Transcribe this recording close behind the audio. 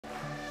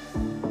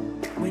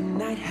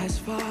night has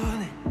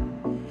fallen,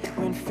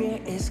 when fear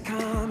is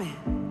coming,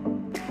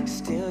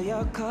 still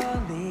you're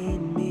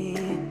calling me.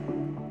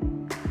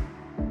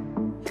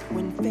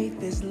 When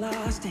faith is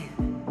lost and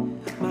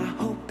my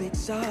hope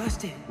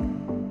exhausted,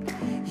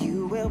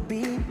 you will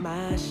be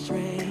my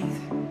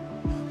strength.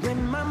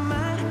 When my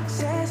mind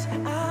says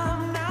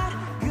I'm not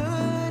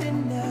good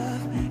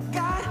enough,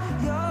 God,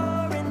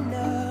 you're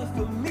enough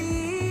for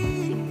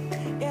me.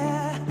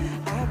 Yeah,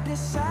 I've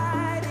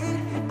decided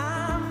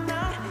I'm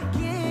not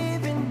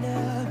giving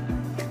up,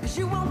 'cause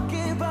you won't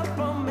give up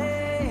on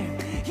me.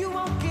 You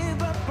won't give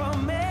up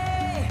on me.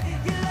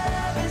 Your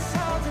love is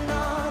holding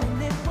on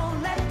and it won't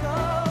let go.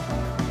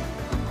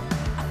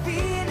 I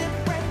feel it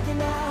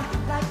breaking out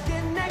like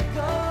an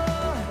echo.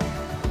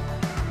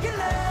 Your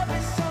love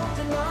is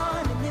holding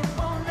on and it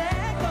won't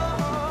let go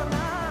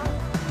now.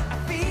 I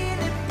feel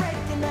it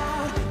breaking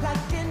out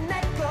like an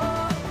echo,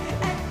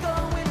 echo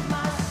in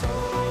my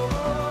soul.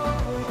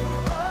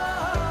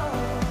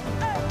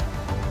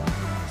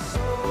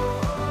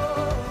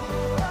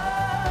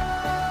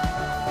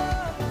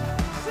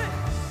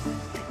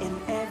 In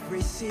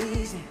every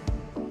season,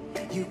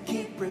 you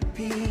keep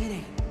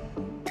repeating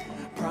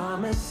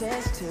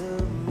promises to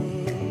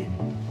me.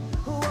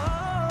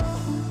 Whoa,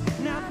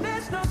 now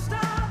there's no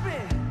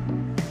stopping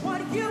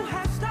what you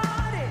have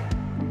started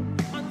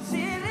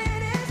until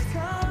it is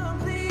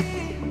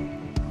complete.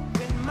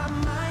 When my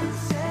mind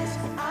says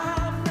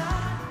I'm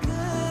not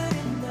good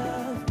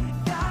enough,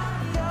 God,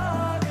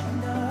 you're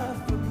enough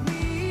for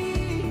me.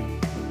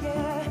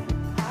 Yeah,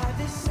 I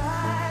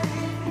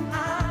decided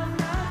I'm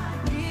not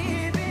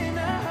giving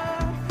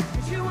up,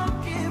 'cause you won't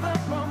give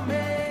up on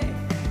me.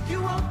 You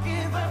won't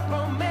give up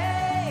on me.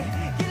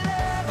 Your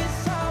love is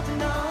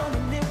holding on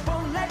and it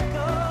won't let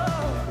go.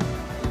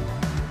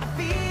 I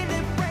feel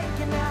it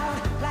breaking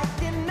out like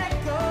an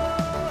echo.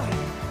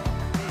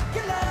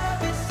 Your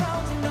love is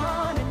holding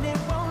on and it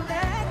won't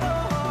let go.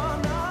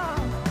 No,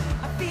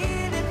 I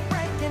feel it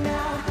breaking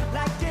out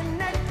like an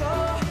echo,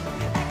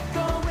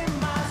 echo in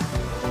my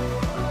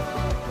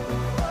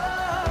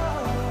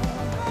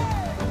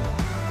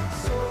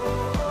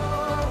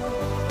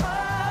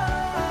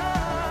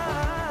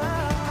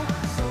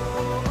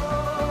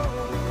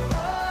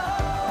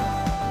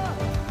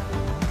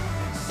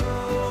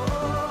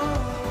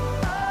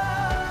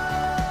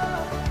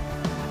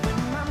When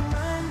my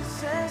mind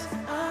says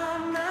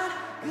I'm not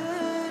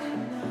good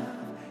enough,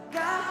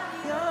 God,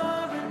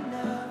 you're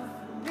enough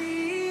for me.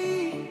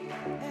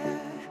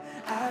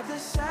 Yeah, I've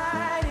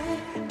decided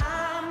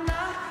I'm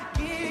not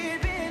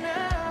giving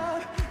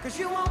up, 'cause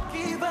you won't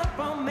give up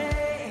on me.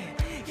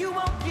 You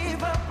won't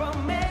give up on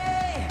me.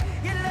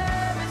 Your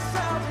love is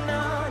holding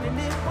on and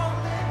it won't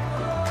let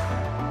go.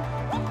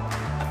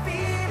 I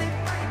feel it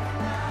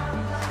breaking out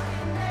like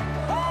an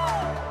echo.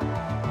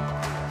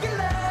 Your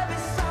love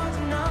is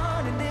holding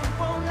on and it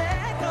won't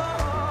let go.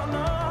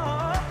 No,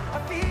 I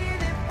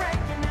feel it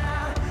breaking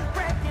out,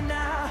 breaking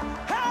out.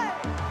 Hey,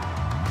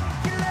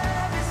 your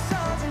love is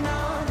holding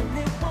on and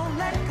it won't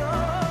let go.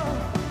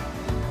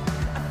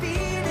 I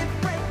feel it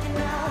breaking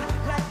out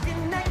like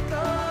an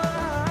echo.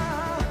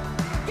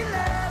 Your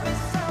love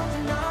is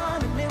holding on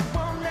and it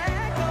won't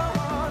let go.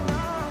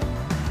 No,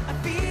 I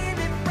feel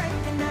it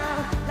breaking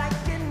out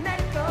like an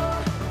echo,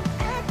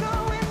 echo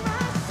in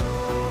my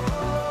soul.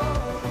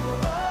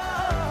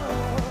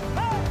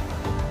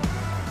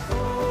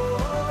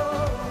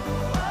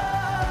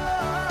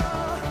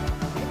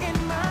 In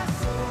my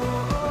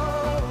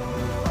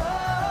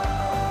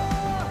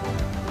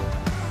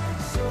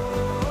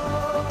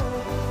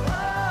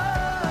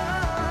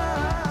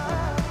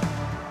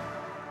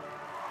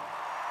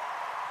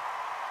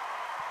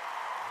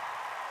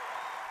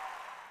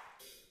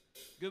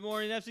Good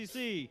morning,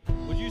 FCC.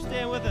 Would you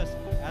stand with us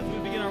as we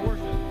begin our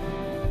worship?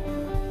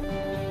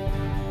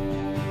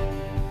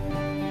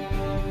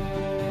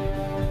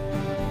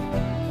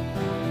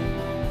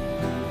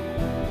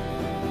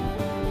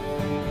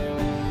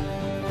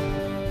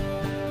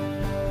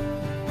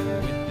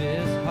 With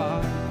this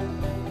heart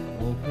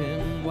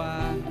open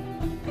wide,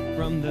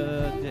 from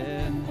the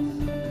depths,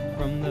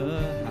 from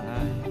the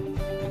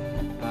heights,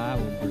 I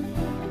will bring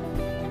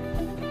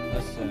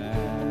a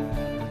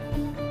sacrifice.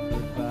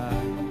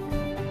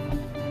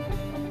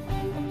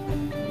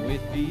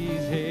 With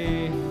these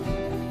hands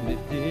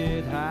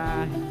lifted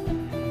high,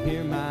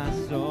 hear my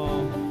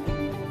song,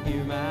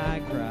 hear my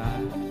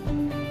cry.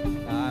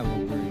 I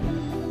will bring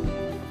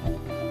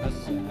a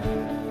sacrifice.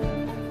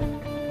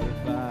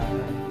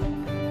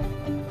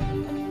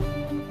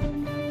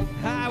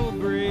 I will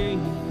bring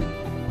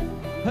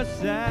a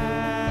sacrifice.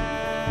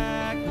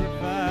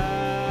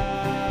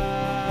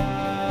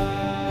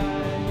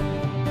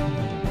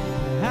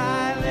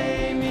 I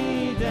lay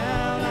me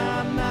down,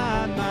 I'm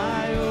not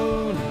my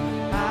own.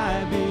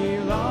 I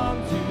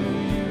belong to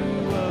you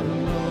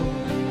alone.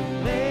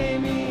 Lay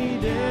me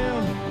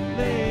down,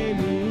 lay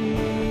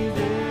me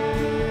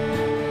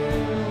down.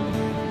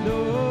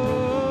 No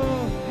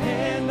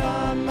hand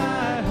on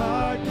my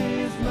heart,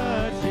 this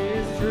much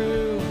is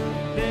true.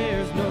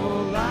 There's no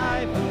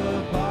life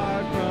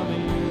apart from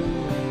you.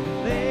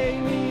 Lay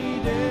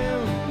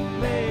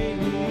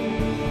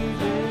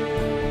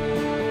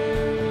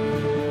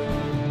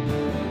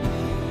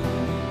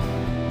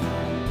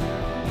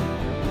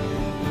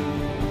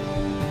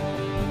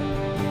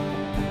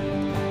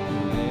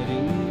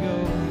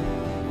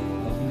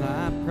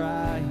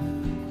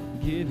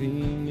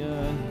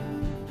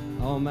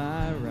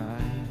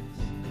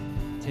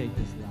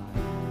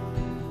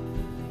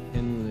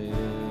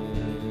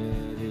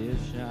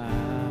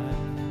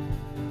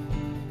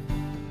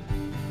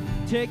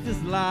take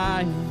this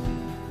light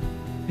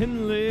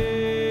and let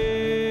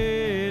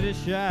it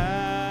shine.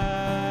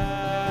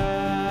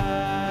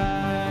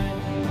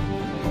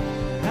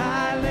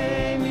 I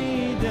lay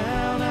me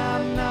down,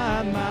 I'm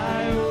not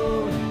my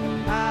own.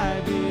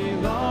 I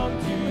belong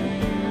to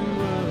you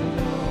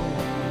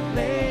alone.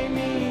 Lay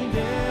me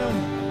down,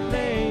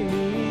 lay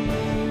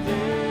me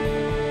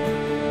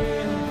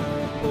down.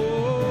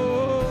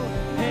 Oh,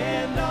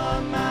 and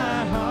on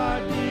my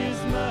heart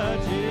this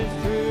much is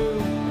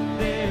true.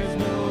 There's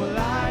no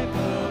life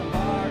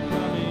apart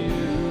from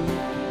you.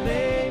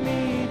 Lay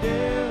me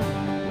down,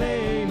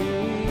 lay me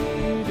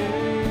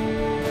down.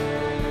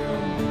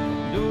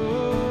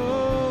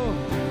 Oh,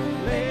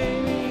 lay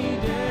me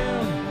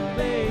down,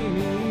 lay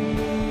me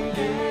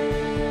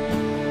down.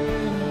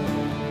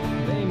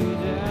 Lay me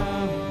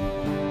down.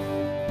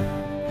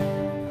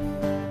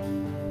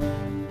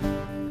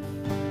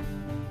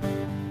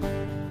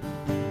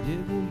 It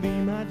will be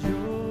my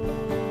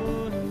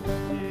joy to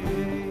say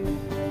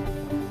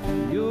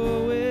your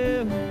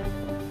will,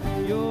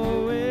 your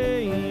way.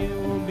 It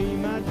will be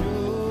my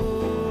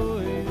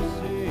joy to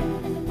say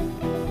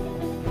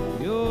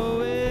your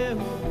will,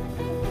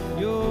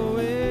 your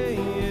way.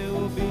 It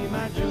will be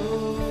my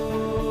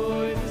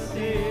joy to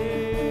say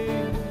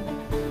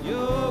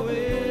your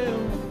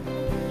will,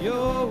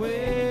 your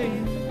way,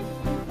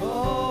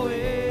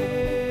 always.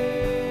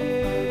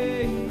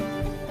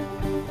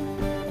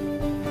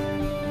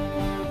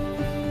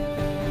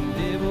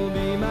 It will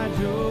be my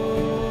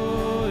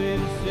joy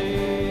to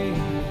say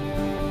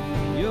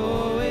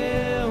your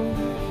will,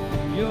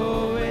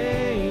 your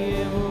way.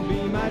 It will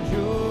be my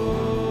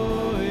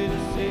joy to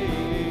say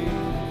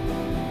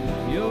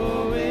your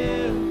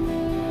will,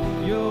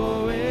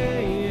 your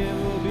way. It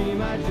will be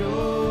my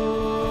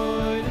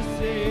joy to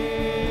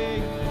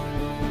say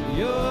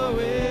your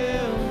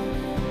will,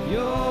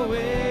 your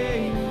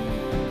way,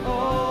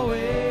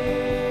 always.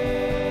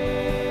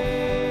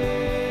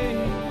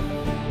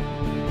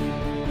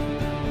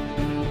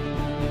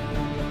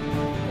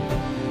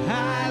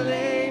 I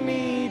lay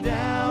me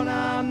down,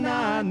 I'm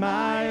not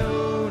my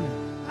own.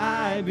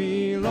 I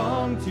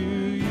belong to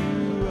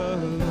you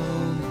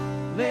alone.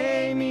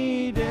 Lay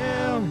me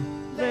down,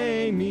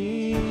 lay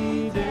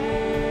me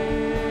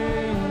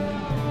down.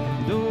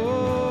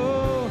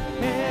 Oh,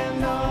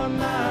 and on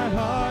my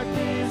heart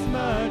this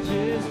much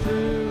is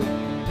true.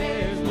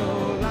 There's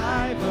no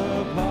life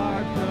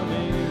apart from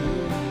you.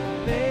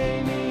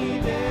 Lay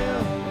me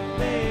down,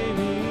 lay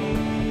me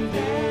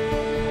down.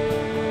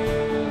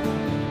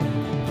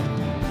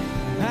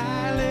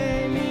 I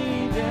lay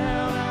me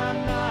down, I'm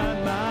not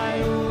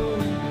my own.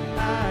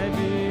 I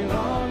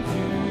belong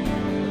to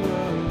you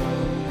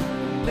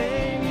alone.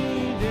 Lay me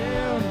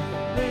down,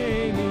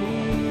 lay me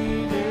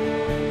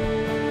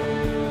down.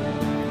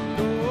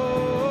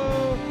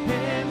 Oh,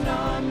 and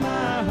on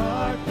my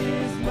heart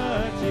this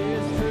much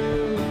is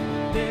true.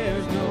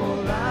 There's no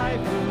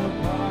life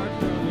apart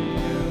from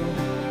you.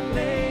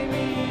 Lay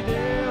me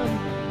down,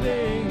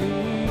 lay me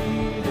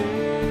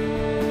down.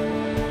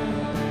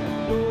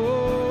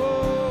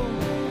 Oh,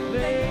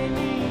 lay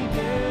me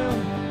down,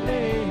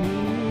 lay me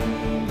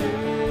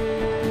down.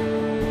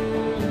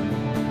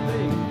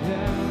 Lay me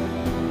down.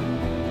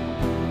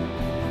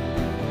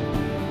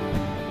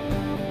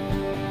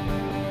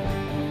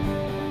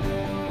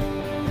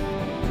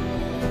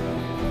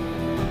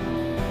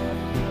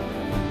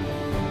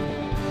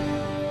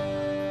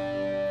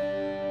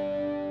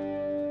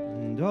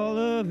 And all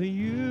of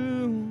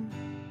you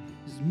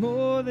is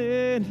more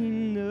than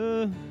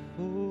enough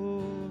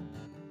for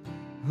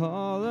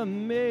all of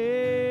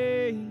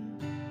me,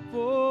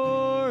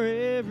 for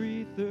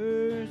every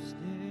thirst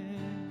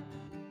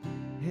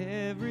and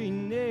every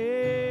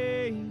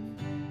need.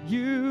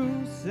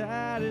 You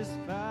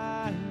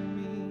satisfy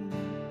me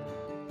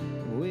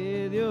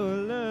with your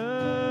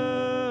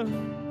love,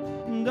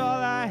 and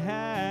all I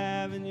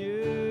have in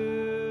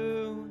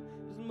you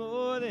is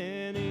more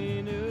than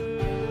enough.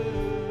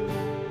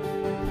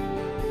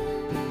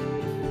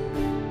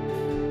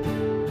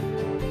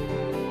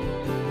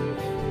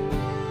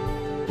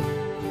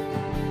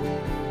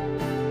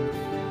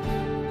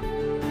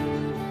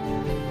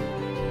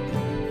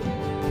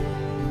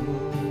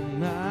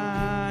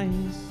 My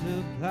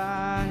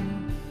supply,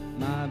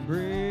 my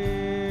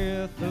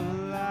breath of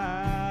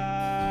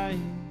life,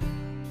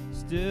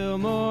 still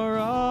more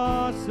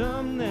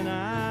awesome than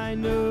I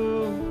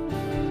know.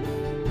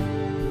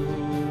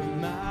 You're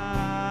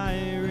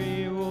my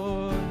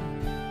reward,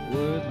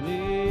 worth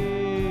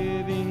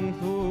living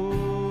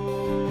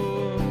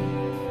for,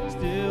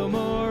 still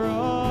more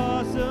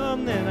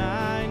awesome than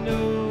I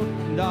know.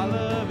 And all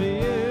of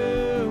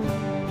you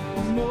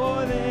is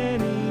more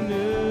than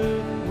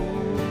enough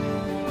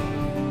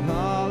for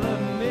all of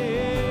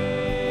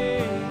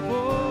me,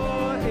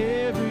 for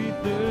every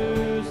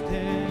thirst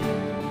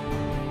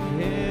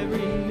and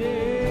every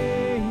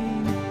need.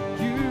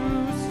 You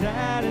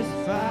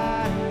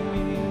satisfy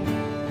me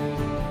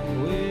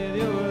with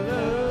your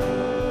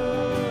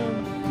love,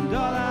 and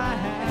all I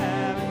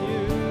have in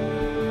you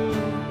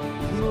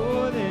is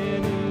more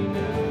than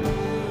enough.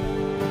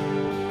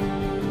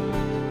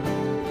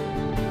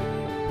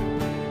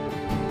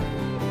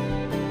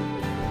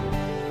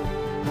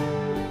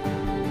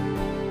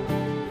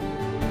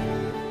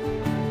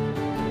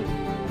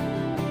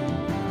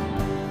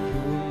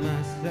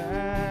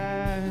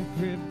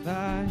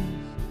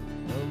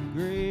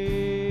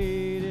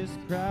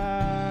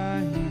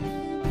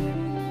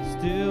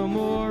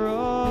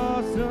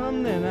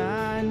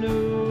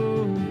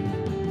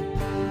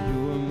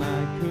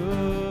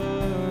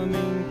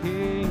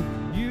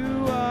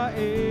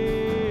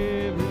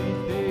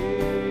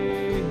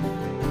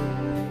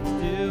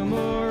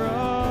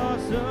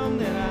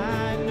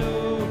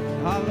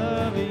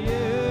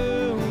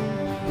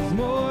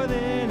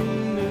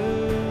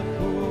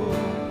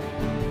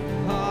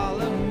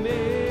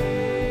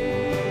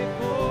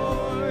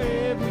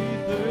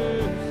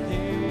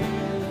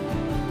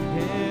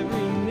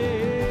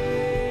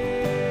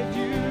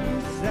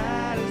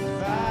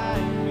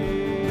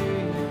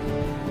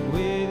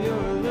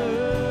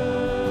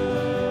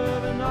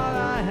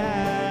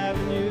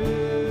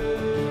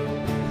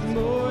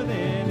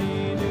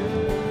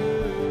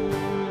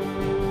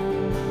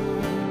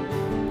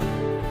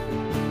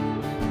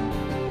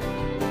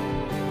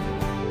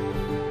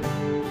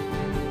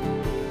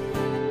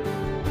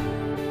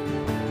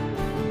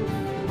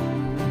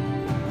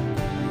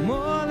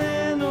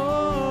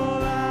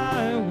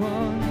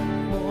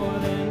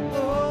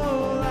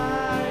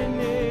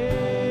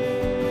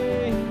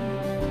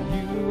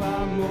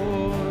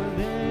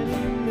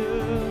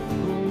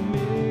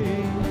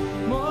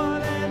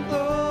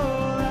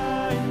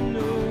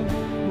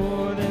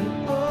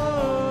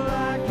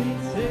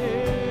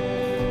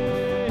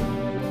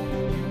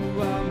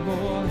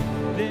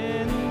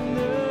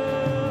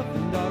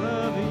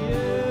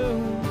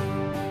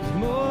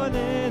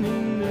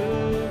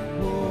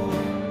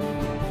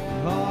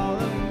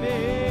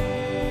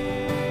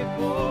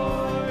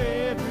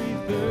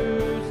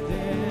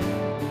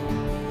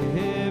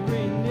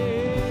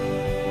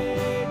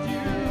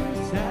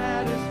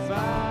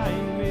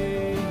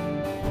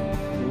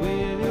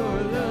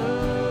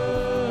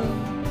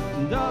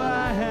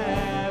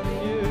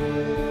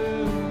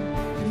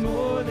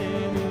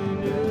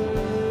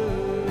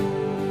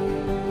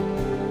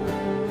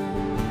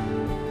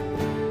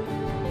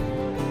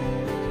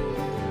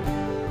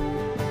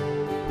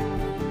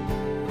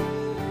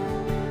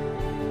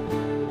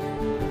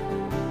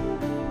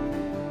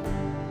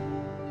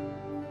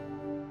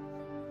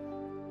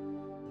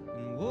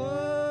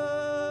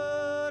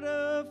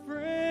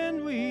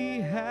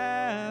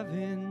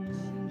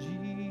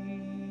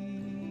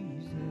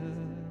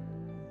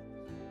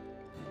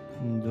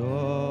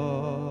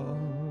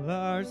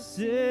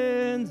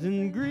 sins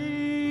and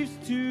griefs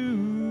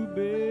to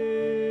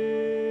bear.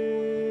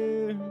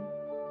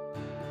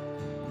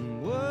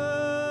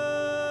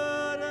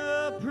 What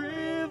a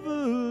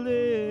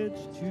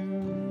privilege to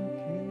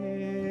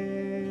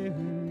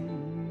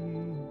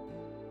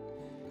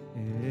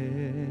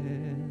carry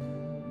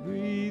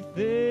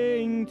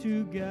everything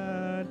to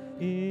God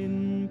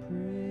in prayer.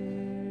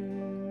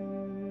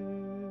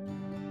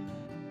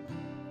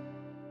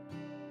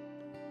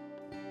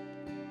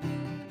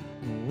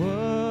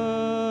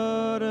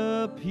 What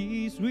a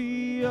peace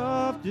we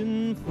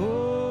often forfeit.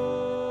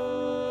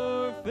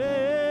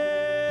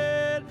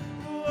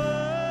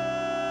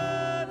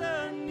 What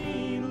a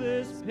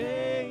needless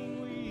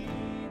pain we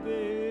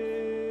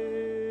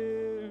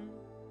bear.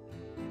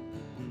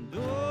 And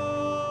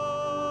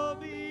all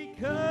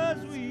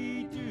because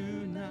we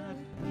do not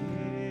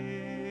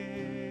carry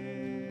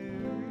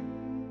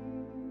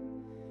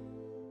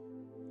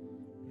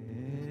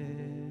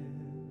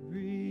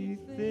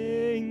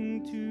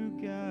everything to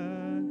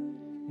God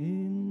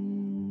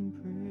in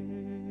prayer.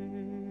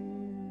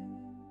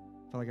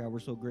 Father God, we're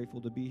so grateful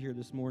to be here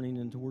this morning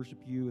and to worship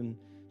you, and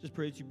just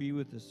pray that you be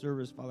with this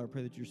service. Father, I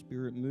pray that your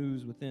spirit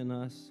moves within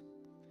us.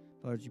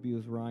 Father, that you be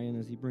with Ryan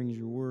as he brings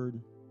your word.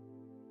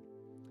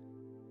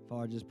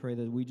 Father, I just pray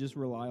that we just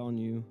rely on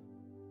you.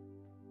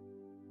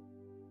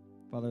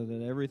 Father,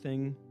 that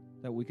everything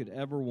that we could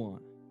ever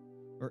want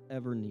or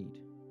ever need,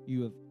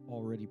 you have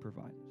already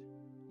provided.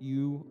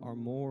 You are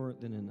more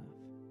than enough.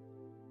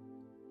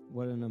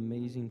 What an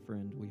amazing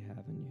friend we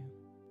have in you,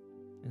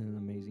 and an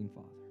amazing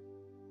Father.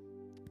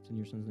 It's in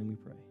your Son's name we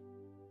pray.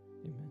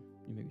 Amen.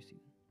 You may be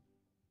seated.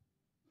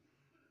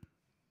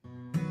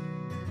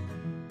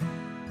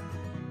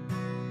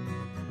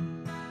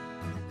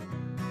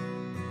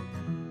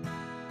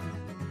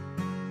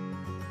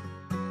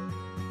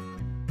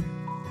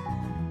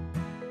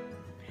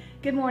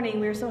 Good morning.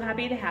 We're so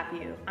happy to have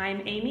you.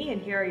 I'm Amy,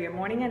 and here are your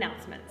morning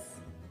announcements.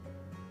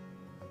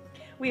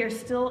 We are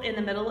still in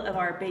the middle of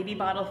our baby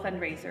bottle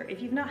fundraiser.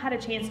 If you've not had a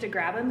chance to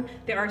grab them,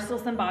 there are still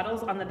some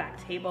bottles on the back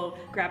table.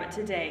 Grab it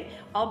today.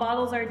 All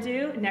bottles are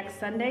due next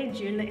Sunday,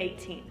 June the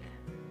 18th.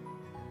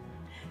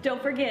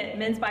 Don't forget,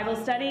 Men's Bible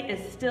Study is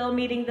still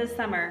meeting this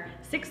summer,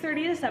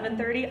 6:30 to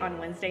 7:30 on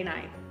Wednesday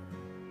night.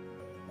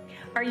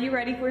 Are you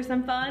ready for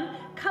some fun?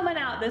 Come on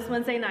out this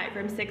Wednesday night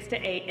from 6 to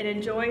 8 and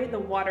enjoy the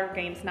water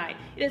games night.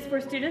 It is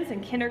for students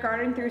in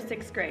kindergarten through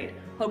 6th grade.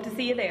 Hope to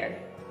see you there.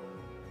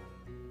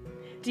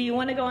 Do you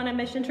want to go on a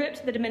mission trip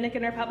to the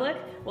Dominican Republic?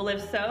 Well,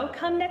 if so,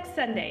 come next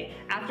Sunday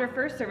after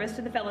first service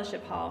to the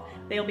fellowship hall.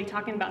 They will be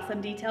talking about some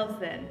details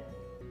then.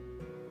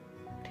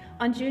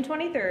 On June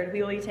 23rd,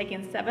 we will be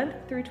taking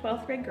 7th through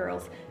 12th grade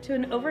girls to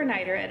an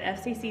overnighter at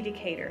FCC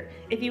Decatur.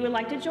 If you would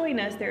like to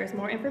join us, there is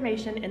more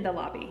information in the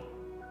lobby.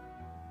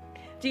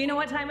 Do you know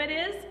what time it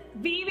is?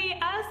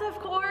 VBS, of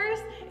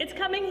course. It's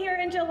coming here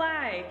in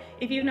July.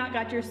 If you've not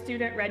got your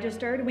student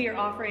registered, we are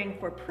offering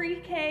for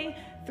pre-K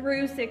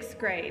through 6th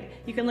grade.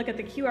 You can look at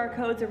the QR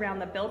codes around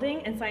the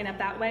building and sign up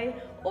that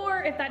way.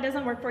 Or if that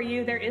doesn't work for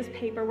you, there is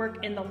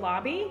paperwork in the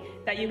lobby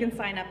that you can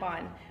sign up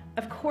on.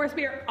 Of course,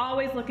 we are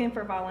always looking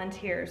for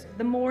volunteers.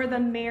 The more the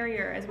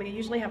merrier, as we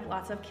usually have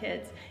lots of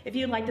kids. If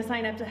you'd like to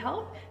sign up to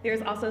help,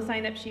 there's also a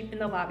sign-up sheet in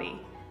the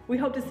lobby. We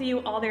hope to see you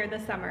all there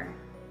this summer.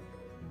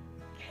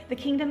 The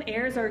Kingdom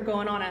Heirs are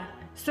going on a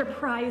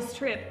surprise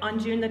trip on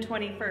June the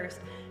 21st.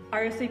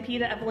 RSVP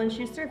to Evelyn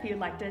Schuster if you'd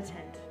like to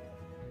attend.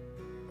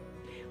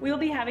 We will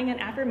be having an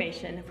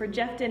affirmation for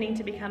Jeff Denning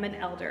to become an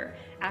elder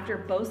after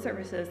both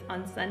services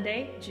on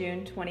Sunday,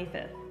 June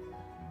 25th.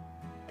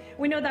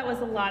 We know that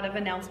was a lot of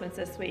announcements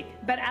this week,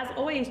 but as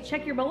always,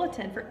 check your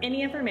bulletin for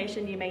any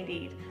information you may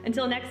need.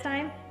 Until next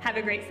time, have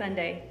a great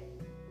Sunday.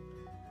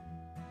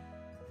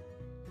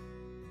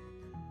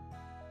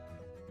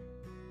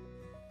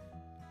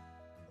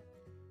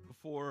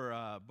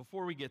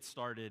 Before we get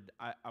started,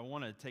 I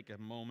want to take a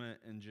moment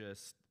and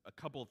just a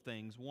couple of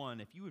things. One,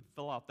 if you would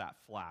fill out that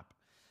flap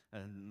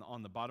and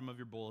on the bottom of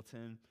your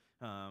bulletin,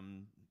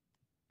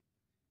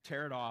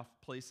 tear it off,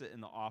 place it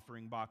in the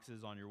offering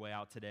boxes on your way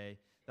out today.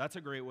 That's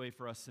a great way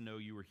for us to know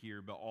you were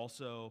here, but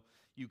also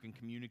you can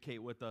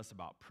communicate with us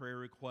about prayer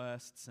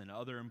requests and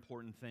other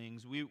important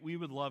things. We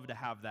would love to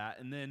have that.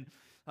 And then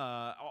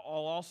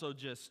I'll also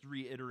just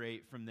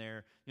reiterate from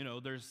there,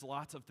 there's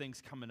lots of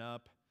things coming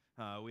up.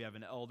 We have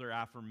an elder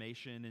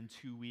affirmation in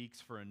 2 weeks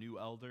for a new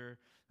elder.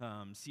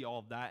 See all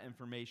of that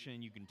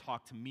information. You can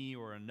talk to me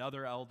or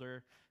another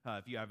elder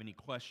if you have any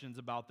questions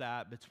about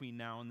that between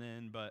now and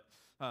then. But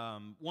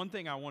one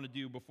thing I want to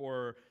do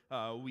before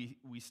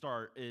we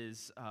start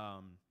is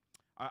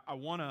I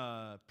want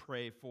to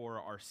pray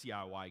for our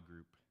CIY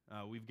group.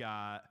 We've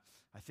got,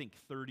 I think,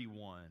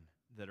 31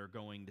 that are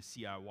going to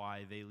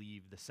CIY. They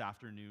leave this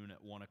afternoon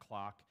at 1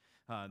 o'clock.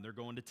 They're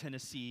going to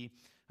Tennessee.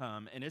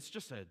 And it's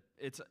just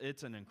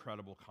it's an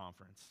incredible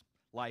conference,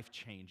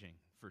 life-changing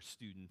for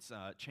students.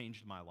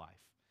 Changed my life.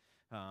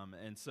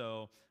 And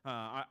so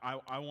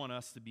I want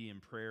us to be in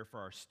prayer for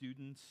our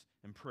students,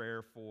 in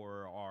prayer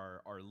for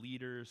our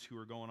leaders who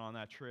are going on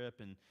that trip,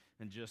 and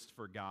just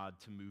for God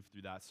to move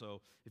through that.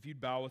 So if you'd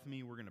bow with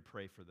me, we're going to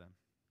pray for them.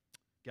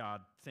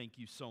 God, thank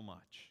you so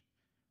much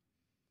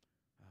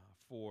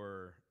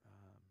for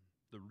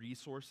the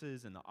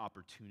resources and the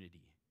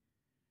opportunity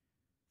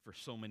for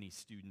so many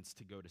students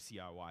to go to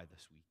CIY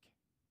this week.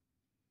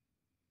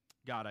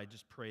 God, I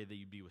just pray that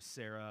you be with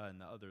Sarah and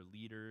the other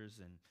leaders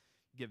and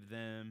give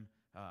them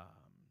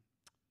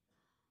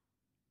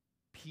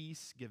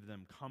peace, give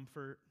them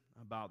comfort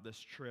about this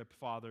trip,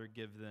 Father.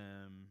 Give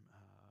them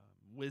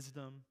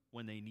wisdom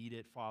when they need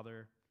it,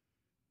 Father.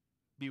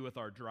 Be with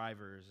our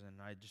drivers,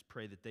 and I just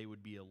pray that they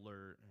would be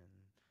alert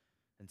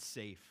and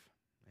safe.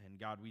 And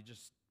God, we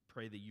just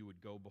pray that you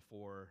would go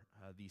before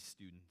these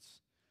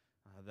students,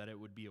 that it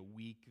would be a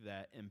week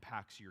that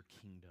impacts your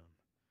kingdom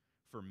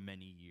for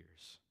many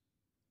years.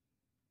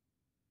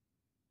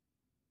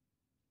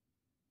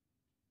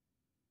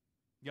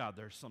 God,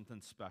 there's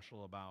something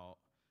special about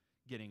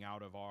getting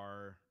out of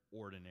our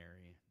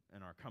ordinary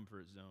and our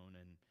comfort zone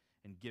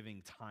and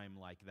giving time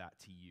like that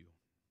to you.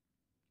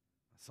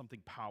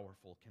 Something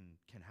powerful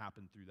can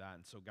happen through that.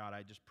 And so, God,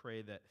 I just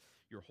pray that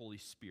your Holy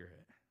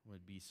Spirit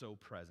would be so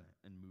present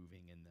and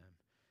moving in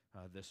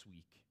them this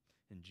week.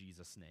 In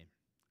Jesus' name,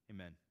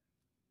 amen.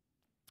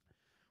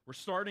 We're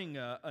starting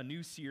a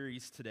new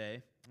series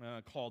today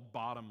called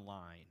Bottom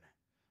Line.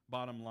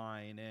 Bottom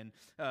line. And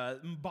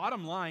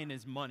bottom line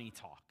is money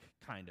talk,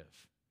 kind of,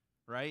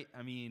 right?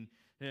 I mean,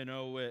 you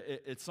know,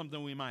 it's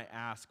something we might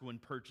ask when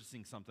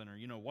purchasing something, or,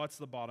 you know, what's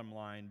the bottom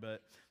line?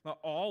 But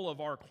all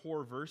of our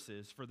core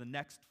verses for the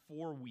next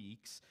 4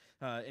 weeks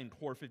in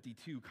Core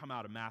 52 come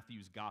out of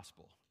Matthew's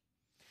gospel.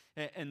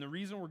 And the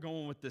reason we're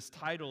going with this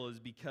title is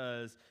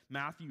because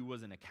Matthew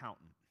was an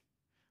accountant.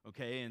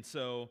 Okay, and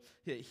so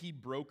he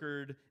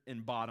brokered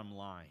in bottom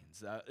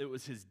lines. It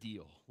was his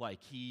deal.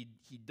 Like, he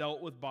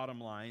dealt with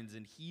bottom lines,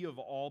 and he, of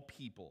all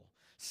people,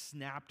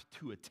 snapped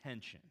to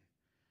attention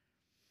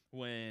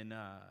when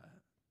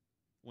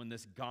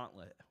this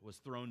gauntlet was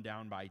thrown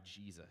down by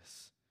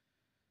Jesus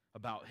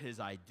about his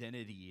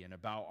identity and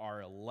about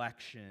our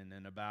election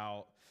and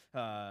about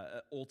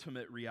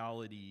ultimate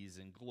realities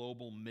and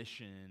global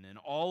mission, and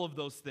all of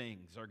those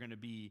things are going to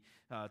be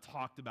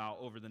talked about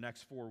over the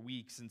next 4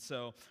 weeks. And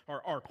so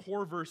our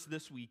core verse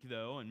this week,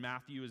 though, in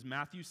Matthew is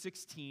Matthew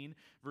 16,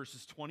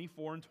 verses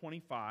 24 and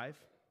 25.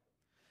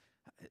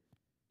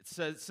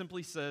 It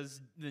simply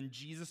says, "Then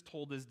Jesus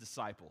told his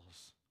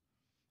disciples,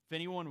 'If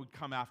anyone would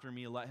come after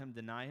me, let him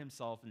deny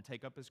himself and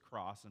take up his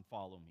cross and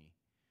follow me.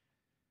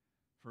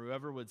 For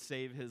whoever would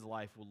save his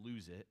life will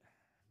lose it,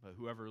 but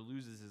whoever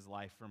loses his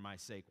life for my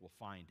sake will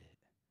find it.'"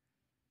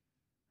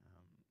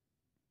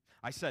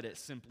 I said it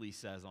simply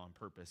says on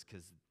purpose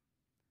because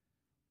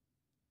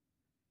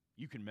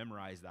you can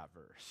memorize that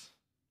verse,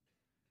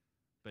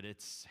 but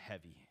it's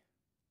heavy.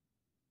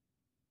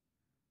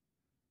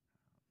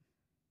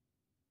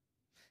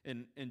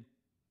 In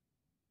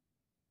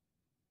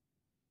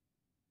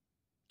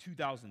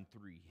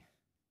 2003,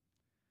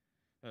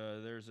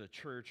 there's a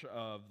Church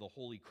of the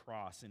Holy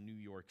Cross in New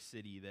York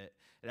City that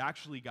it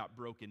actually got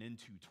broken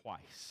into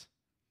twice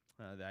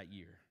that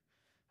year.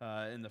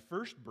 In the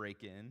first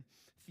break-in,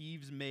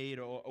 thieves made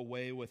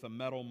away with a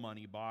metal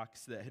money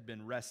box that had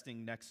been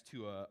resting next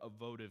to a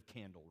votive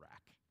candle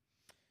rack.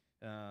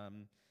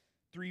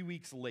 3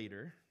 weeks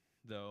later,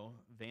 though,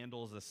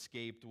 vandals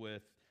escaped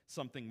with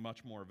something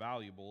much more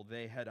valuable.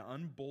 They had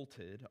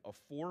unbolted a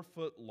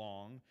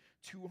 4-foot-long,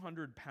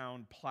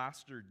 200-pound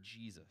plastered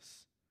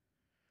Jesus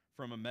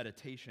from a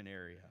meditation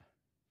area,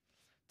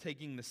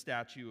 taking the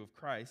statue of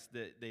Christ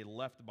that they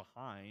left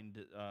behind,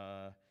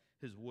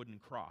 his wooden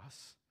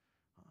cross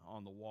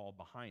on the wall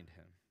behind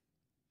him.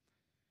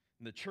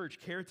 And the church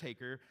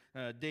caretaker,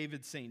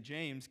 David St.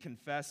 James,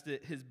 confessed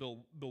his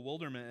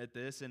bewilderment at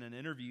this in an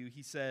interview.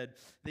 He said,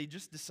 "They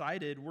just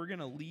decided we're going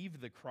to leave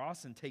the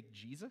cross and take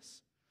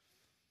Jesus?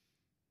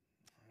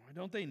 Why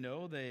don't they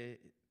know they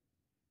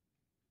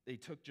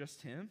took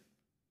just him?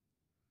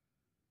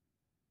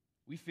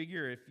 We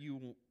figure if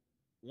you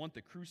want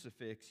the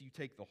crucifix, you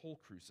take the whole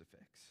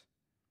crucifix."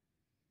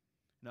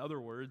 In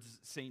other words,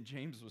 St.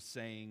 James was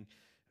saying,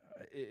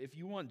 if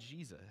you want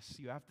Jesus,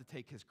 you have to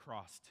take his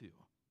cross too.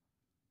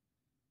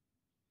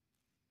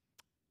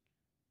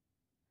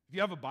 If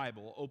you have a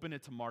Bible, open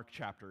it to Mark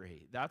chapter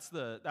 8. That's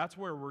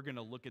where we're going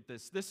to look at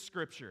this. This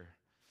scripture,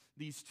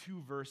 these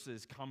 2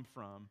 verses come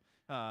from,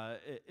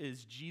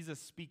 is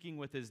Jesus speaking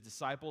with his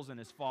disciples and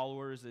his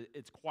followers.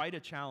 It's quite a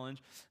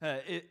challenge.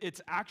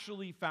 It's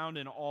actually found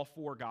in all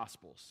 4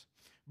 Gospels.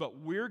 But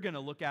we're going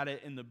to look at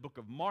it in the book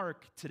of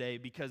Mark today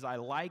because I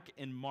like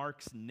in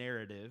Mark's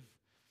narrative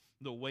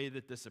the way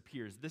that this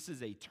appears. This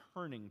is a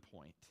turning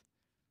point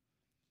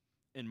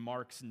in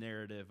Mark's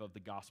narrative of the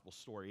gospel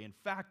story. In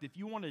fact, if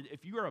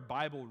you are a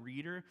Bible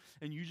reader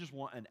and you just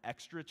want an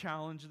extra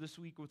challenge this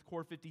week with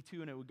Core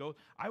 52, and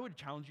I would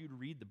challenge you to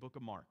read the book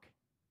of Mark.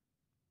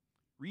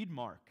 Read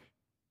Mark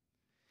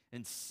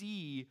and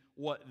see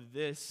what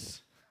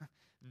this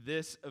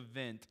this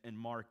event in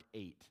Mark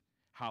 8,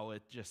 how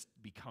it just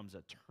becomes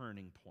a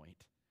turning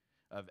point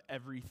of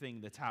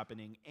everything that's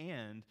happening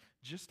and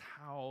just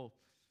how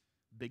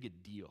big a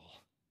deal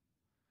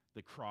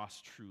the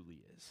cross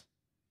truly is.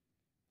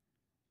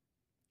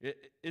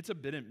 It's a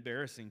bit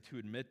embarrassing to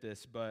admit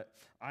this, but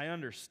I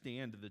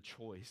understand the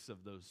choice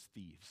of those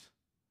thieves.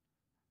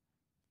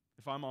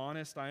 If I'm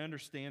honest, I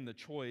understand the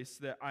choice.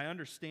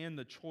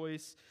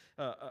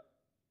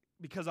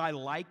 Because I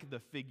like the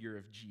figure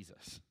of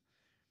Jesus.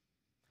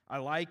 I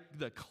like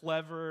the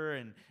clever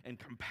and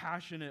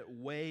compassionate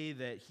way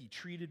that he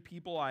treated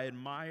people. I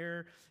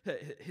admire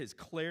his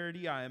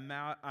clarity. I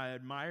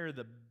admire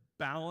the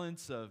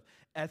balance of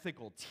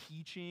ethical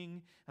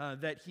teaching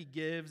that he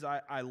gives.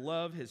 I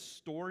love his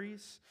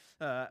stories.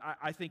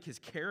 I think his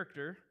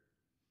character.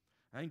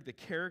 I think the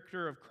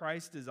character of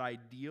Christ is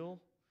ideal.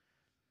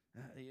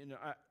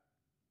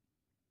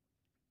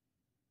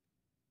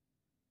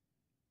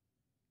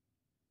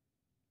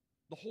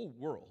 The whole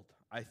world,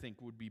 I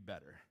think, would be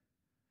better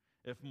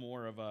if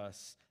more of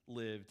us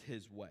lived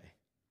his way.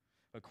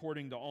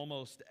 According to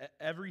almost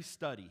every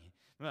study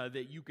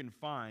that you can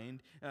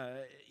find,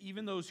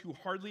 even those who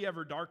hardly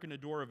ever darken a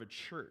door of a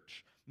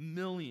church,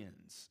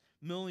 millions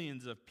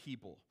of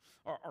people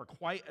are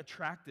quite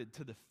attracted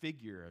to the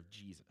figure of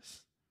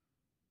Jesus.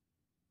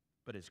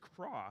 But his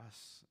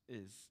cross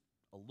is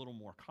a little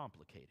more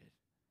complicated.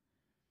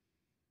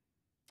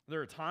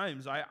 There are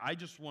times I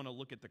just want to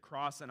look at the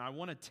cross and I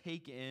want to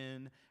take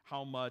in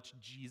how much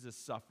Jesus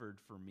suffered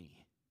for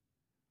me.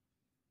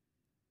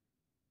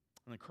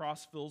 And the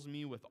cross fills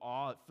me with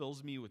awe, it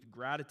fills me with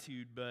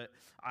gratitude, but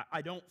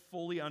I don't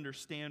fully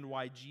understand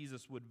why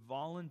Jesus would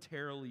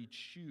voluntarily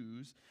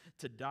choose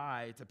to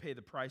die to pay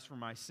the price for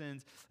my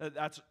sins.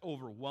 That's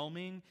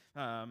overwhelming.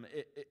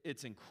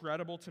 It's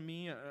incredible to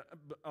me.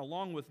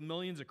 Along with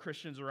millions of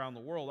Christians around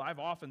the world, I've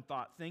often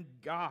thought, thank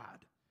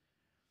God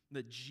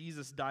that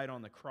Jesus died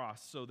on the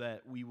cross so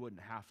that we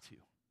wouldn't have to.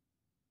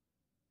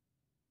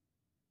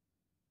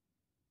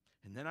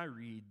 And then I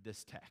read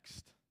this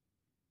text.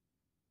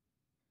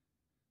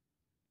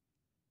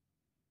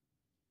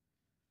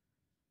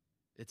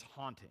 It's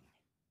haunting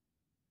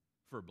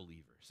for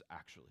believers,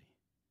 actually.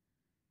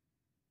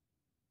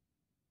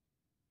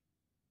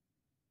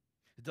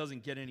 It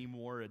doesn't get any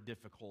more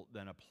difficult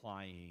than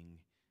applying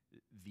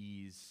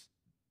these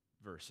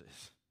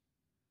verses.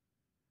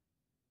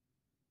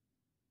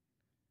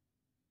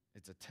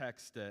 It's a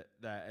text that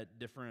at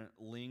different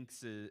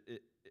links,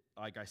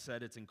 like I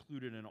said, it's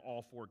included in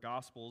all four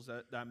Gospels.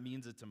 That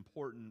means it's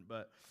important,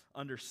 but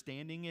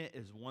understanding it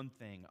is one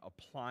thing.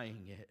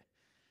 Applying it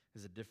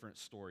is a different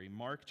story.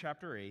 Mark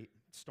chapter 8,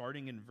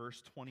 starting in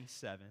verse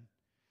 27.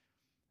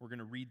 We're going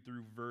to read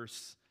through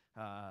verse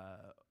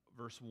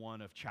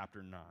 1 of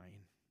chapter 9.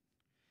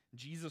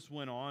 Jesus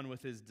went on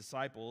with his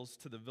disciples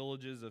to the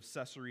villages of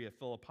Caesarea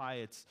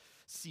Philippi. It's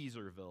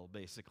Caesarville,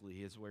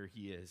 basically, is where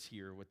he is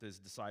here with his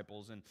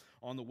disciples. And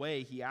on the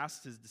way, he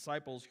asked his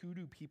disciples, "Who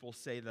do people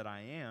say that I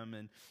am?"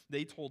 And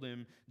they told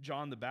him,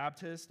 "John the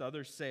Baptist.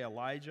 Others say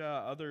Elijah.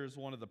 Others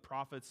one of the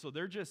prophets." So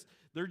they're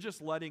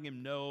just letting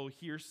him know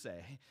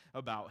hearsay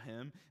about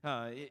him.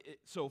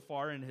 So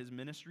far in his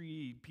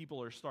ministry,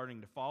 people are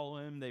starting to follow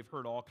him. They've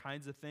heard all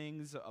kinds of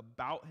things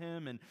about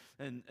him,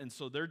 and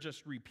so they're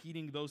just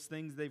repeating those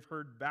things they've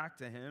heard back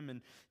to him.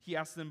 And he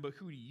asked them, "But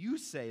who do you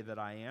say that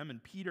I am?"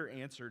 And Peter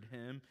answered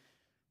him.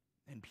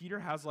 And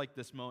Peter has like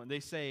this moment. They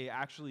say,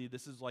 actually,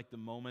 this is like the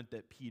moment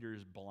that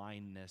Peter's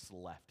blindness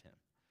left him.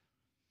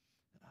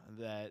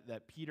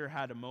 That Peter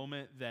had a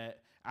moment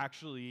that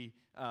actually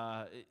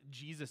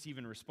Jesus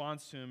even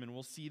responds to him, and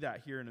we'll see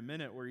that here in a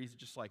minute, where he's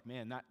just like,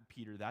 "Man,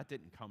 Peter, that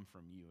didn't come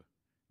from you,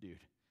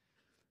 dude.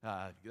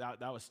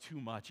 That was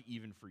too much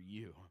even for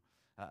you.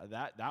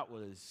 That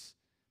was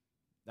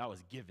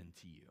given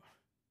to you,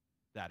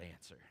 that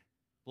answer."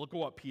 Look at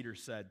what Peter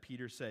said.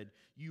 Peter said,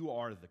 "You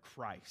are the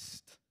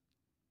Christ."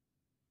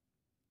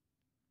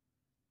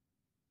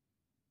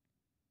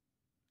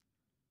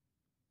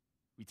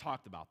 We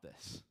talked about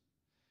this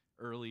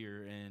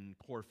earlier in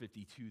Core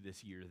 52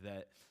 this year,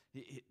 that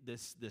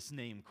this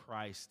name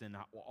Christ and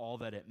all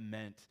that it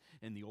meant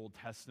in the Old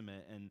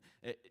Testament, and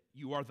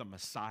you are the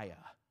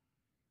Messiah.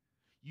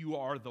 You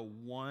are the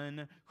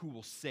one who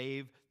will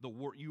save the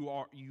world. You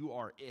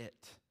are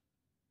it.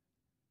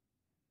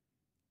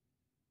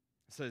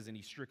 It says, and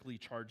he strictly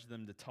charged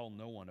them to tell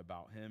no one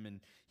about him, and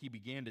he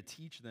began to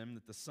teach them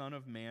that the Son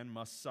of Man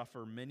must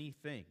suffer many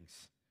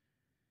things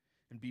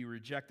and be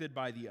rejected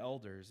by the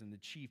elders and the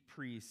chief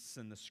priests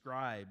and the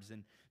scribes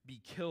and be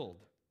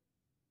killed,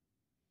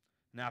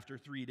 and after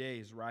 3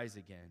 days rise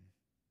again.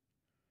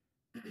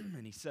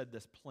 And he said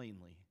this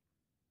plainly.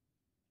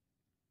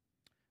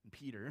 And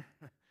Peter,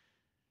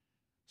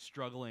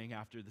 struggling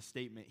after the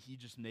statement he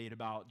just made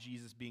about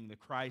Jesus being the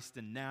Christ,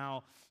 and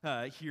now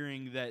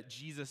hearing that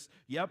Jesus,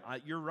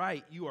 you're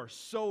right, you are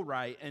so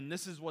right, and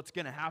this is what's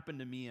going to happen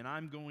to me, and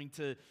I'm going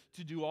to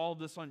do all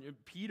this on you.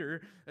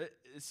 Peter,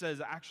 it says,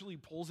 actually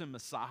pulls him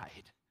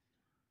aside.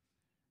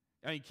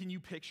 I mean, can you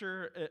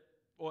picture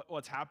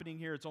what's happening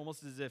here, it's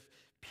almost as if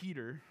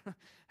Peter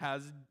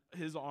has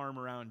his arm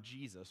around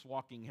Jesus,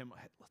 walking him,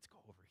 let's go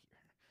over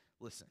here.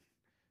 Listen,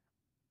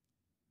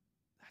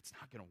 that's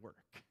not going to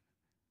work.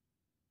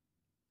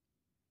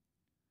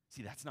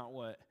 See, that's not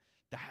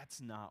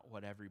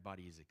what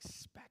everybody is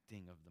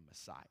expecting of the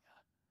Messiah.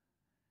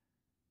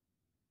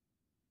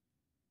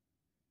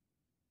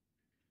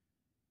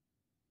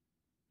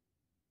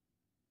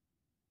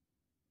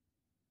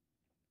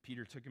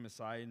 Peter took him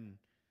aside, and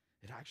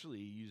it actually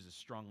uses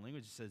strong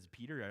language. It says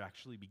Peter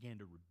actually began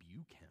to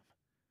rebuke him.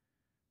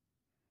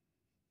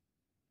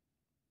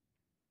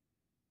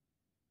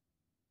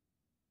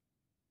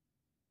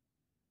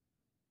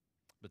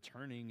 But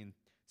turning and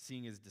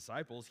seeing his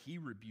disciples, he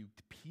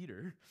rebuked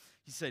Peter.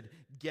 He said,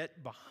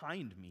 "Get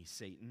behind me,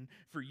 Satan,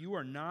 for you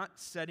are not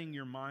setting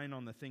your mind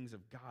on the things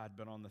of God,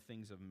 but on the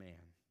things of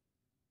man."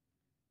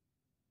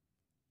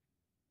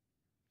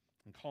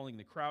 And calling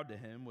the crowd to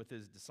him with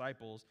his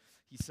disciples,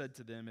 he said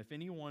to them, "If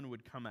anyone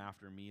would come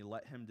after me,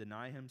 let him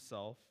deny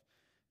himself,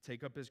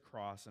 take up his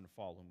cross, and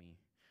follow me.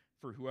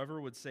 For whoever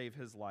would save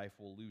his life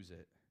will lose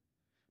it.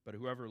 But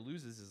whoever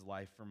loses his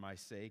life for my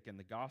sake and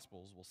the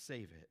gospel's will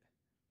save it.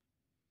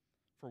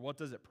 For what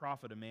does it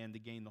profit a man to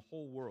gain the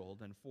whole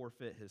world and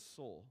forfeit his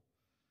soul?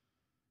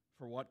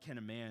 For what can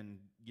a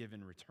man give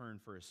in return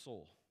for his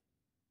soul?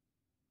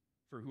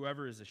 For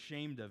whoever is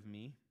ashamed of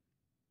me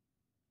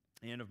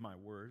and of my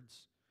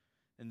words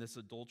in this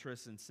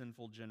adulterous and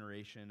sinful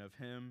generation, of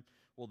him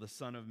will the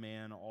Son of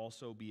Man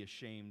also be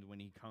ashamed when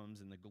he comes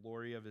in the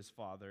glory of his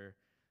Father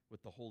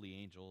with the holy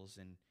angels."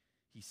 And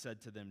he said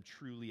to them,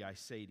 "Truly I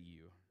say to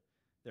you,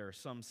 there are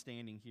some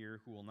standing here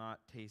who will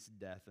not taste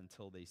death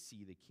until they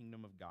see the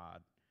kingdom of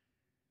God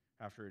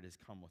after it has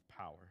come with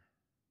power."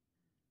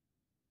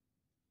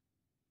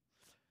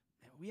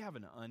 Man, we have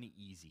an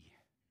uneasy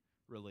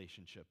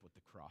relationship with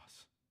the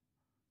cross.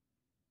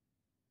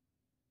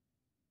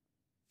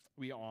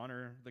 We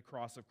honor the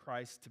cross of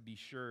Christ, to be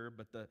sure,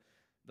 but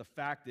the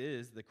fact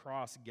is the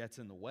cross gets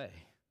in the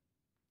way.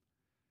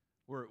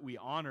 We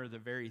honor the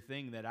very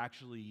thing that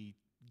actually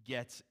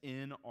gets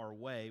in our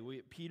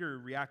way. Peter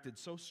reacted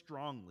so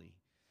strongly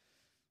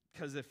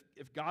because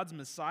if God's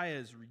Messiah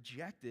is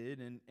rejected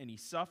and he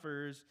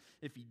suffers,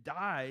 if he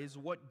dies,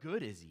 what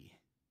good is he?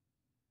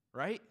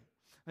 Right?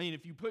 I mean,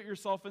 if you put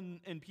yourself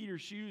in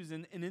Peter's shoes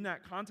and in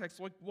that context,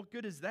 what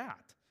good is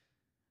that?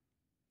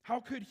 How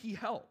could he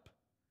help?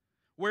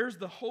 Where's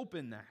the hope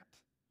in that?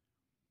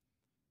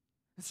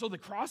 And so the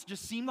cross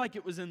just seemed like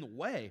it was in the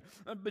way.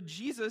 But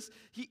Jesus,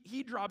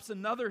 he drops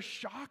another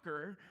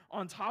shocker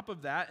on top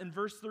of that. In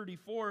verse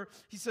 34,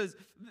 he says,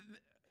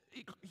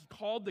 he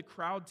called the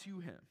crowd to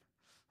him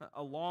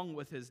along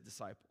with his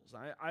disciples.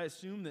 I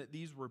assume that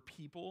these were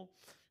people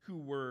who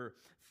were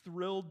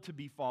thrilled to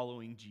be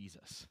following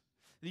Jesus.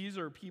 These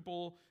are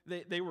people,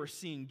 they were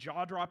seeing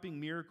jaw-dropping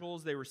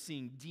miracles. They were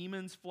seeing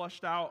demons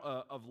flushed out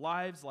of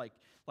lives like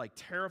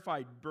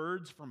terrified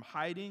birds from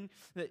hiding.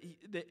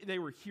 They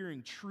were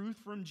hearing truth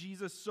from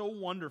Jesus so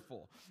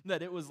wonderful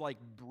that it was like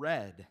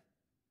bread.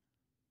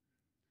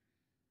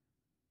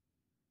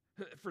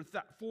 For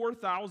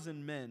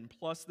 4,000 men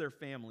plus their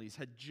families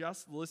had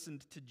just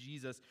listened to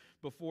Jesus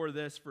before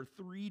this for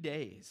 3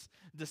 days,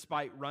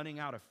 despite running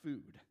out of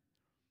food.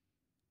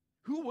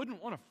 Who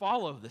wouldn't want to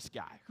follow this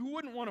guy? Who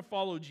wouldn't want to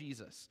follow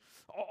Jesus?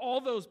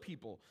 All those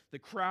people, the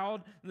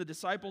crowd and the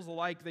disciples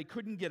alike, they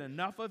couldn't get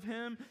enough of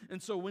him.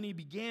 And so when he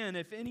began,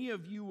 "If any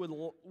of you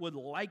would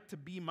like to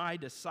be my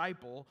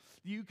disciple,"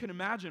 you can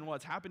imagine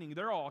what's happening.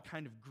 They're all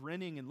kind of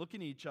grinning and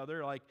looking at each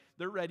other like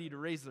they're ready to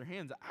raise their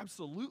hands.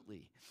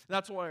 Absolutely.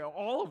 That's why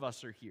all of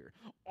us are here.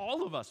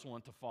 All of us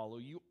want to follow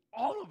you.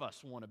 All of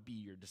us want to be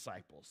your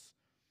disciples.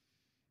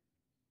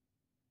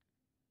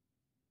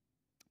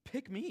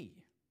 Pick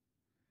me.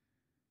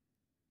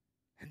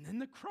 And then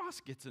the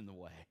cross gets in the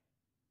way.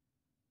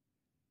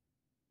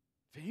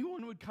 If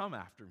anyone would come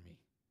after me,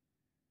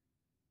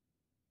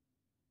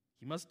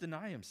 he must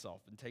deny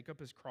himself and take up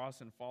his cross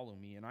and follow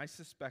me. And I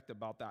suspect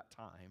about that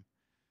time,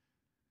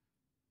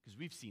 because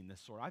I've seen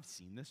this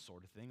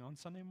sort of thing on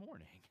Sunday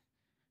morning,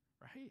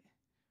 right?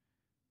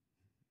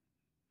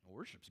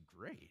 Worship's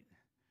great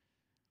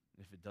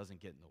if it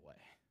doesn't get in the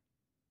way.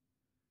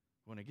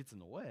 When it gets in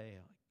the way,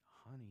 I'm like,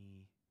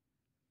 honey.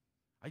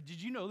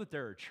 Did you know that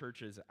there are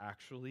churches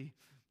actually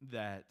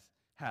that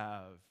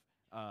have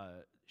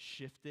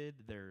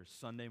shifted their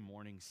Sunday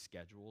morning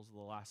schedules the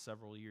last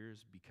several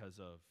years because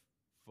of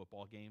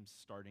football games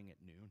starting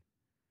at noon?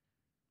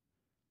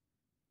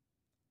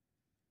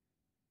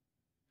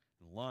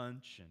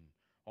 Lunch and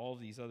all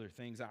these other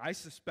things. I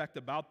suspect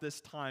about this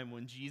time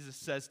when Jesus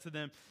says to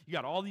them, you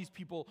got all these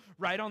people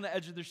right on the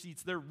edge of their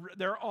seats.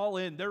 They're all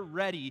in. They're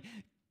ready.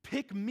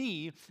 Pick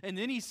me. And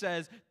then he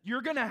says,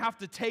 you're going to have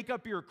to take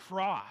up your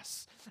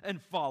cross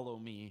and follow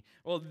me.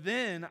 Well,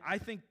 then I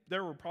think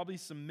there were probably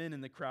some men in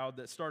the crowd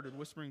that started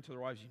whispering to their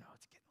wives,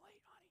 it's getting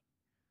late, honey.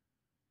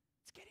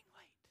 It's getting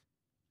late.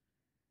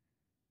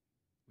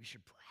 We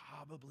should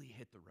probably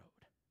hit the road.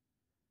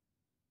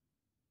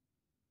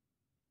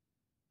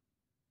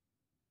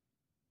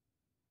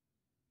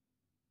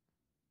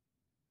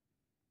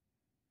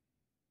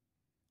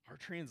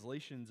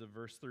 translations of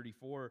verse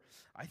 34,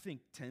 I think,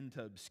 tend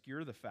to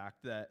obscure the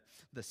fact that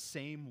the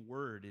same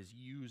word is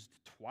used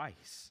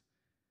twice.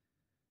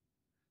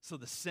 So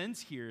the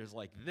sense here is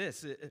like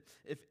this: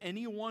 if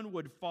anyone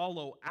would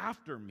follow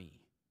after me,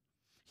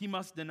 he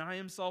must deny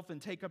himself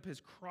and take up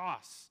his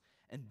cross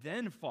and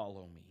then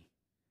follow me.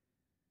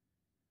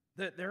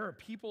 That there are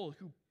people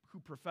who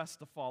profess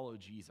to follow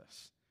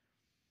Jesus,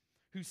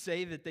 who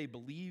say that they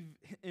believe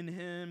in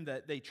him,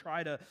 that they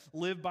try to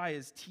live by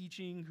his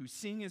teaching, who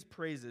sing his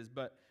praises,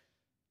 but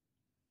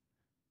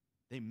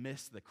they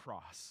miss the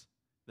cross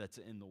that's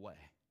in the way.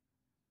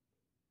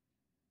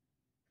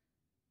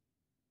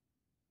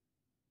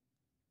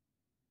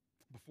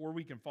 Before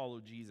we can follow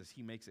Jesus,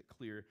 he makes it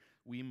clear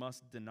we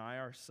must deny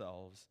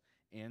ourselves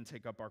and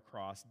take up our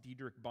cross.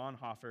 Dietrich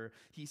Bonhoeffer,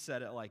 he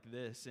said it like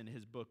this in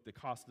his book, The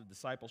Cost of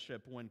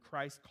Discipleship: when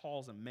Christ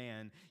calls a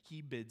man,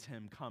 he bids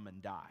him come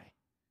and die.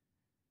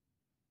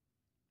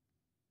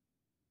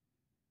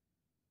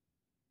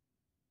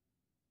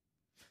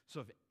 So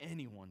if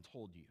anyone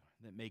told you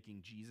that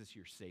making Jesus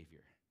your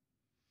Savior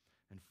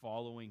and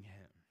following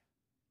him,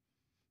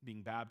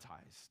 being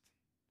baptized,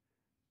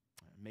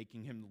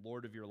 making him the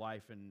Lord of your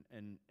life,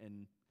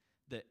 and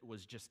that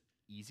was just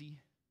easy,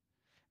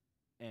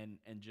 and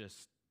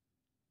just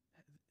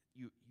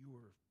you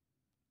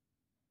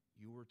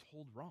were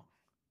told wrong.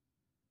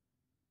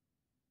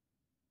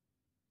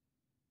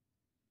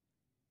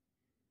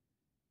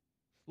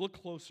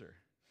 Look closer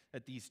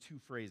at these two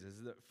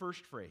phrases. The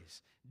first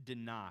phrase,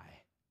 deny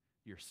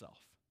yourself.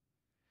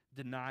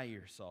 Deny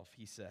yourself,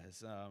 he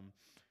says.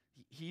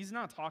 He's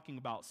not talking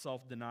about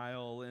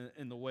self-denial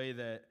in the way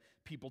that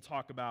people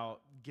talk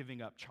about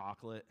giving up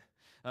chocolate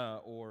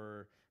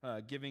or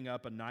giving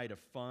up a night of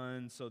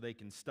fun so they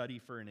can study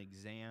for an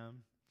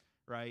exam,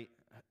 right?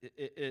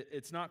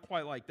 It's not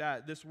quite like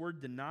that. This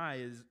word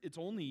deny it's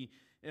only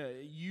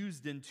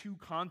used in two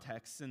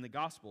contexts in the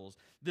Gospels.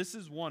 This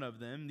is one of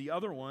them. The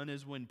other one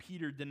is when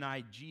Peter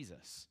denied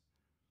Jesus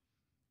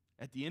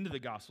at the end of the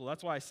Gospel.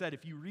 That's why I said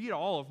if you read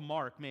all of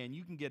Mark, man,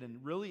 you can get a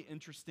really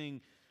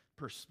interesting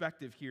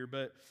perspective here,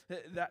 but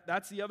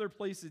that's the other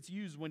place it's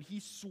used, when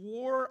he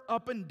swore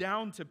up and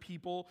down to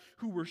people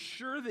who were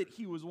sure that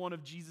he was one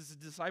of Jesus'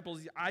 disciples.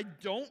 I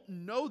don't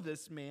know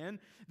this man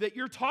that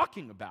you're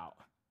talking about.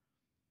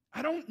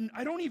 I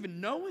don't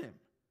even know him.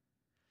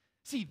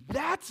 See,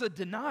 that's a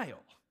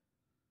denial.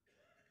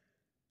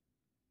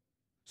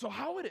 So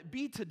how would it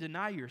be to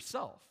deny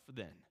yourself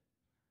then?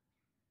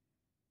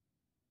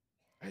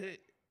 It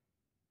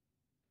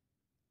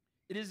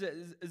is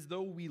as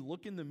though we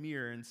look in the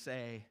mirror and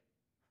say,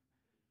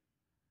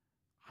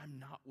 I'm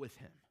not with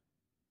him.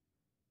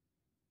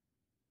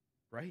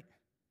 Right?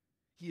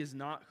 He is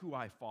not who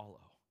I follow.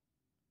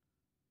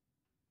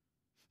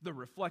 The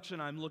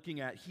reflection I'm looking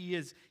at, he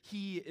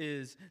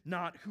is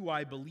not who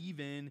I believe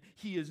in.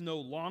 He is no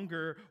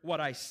longer what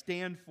I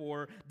stand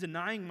for.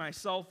 Denying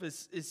myself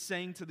is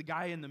saying to the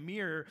guy in the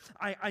mirror,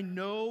 I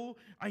know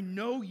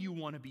you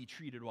want to be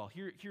treated well.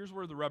 Here's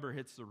where the rubber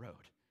hits the road.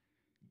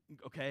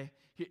 Okay?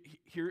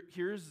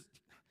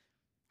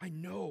 I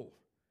know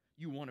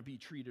you want to be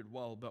treated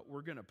well, but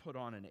we're going to put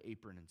on an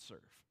apron and serve.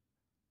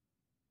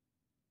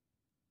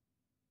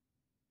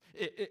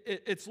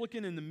 It's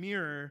looking in the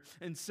mirror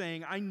and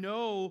saying, I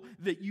know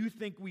that you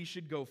think we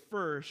should go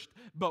first,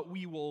 but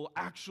we will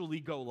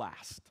actually go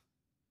last.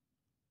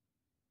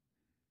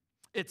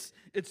 It's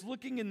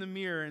looking in the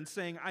mirror and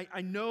saying,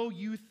 I know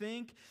you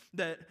think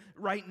that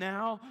right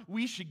now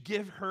we should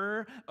give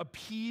her a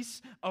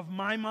piece of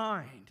my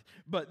mind,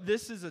 but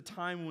this is a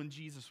time when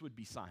Jesus would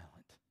be silent.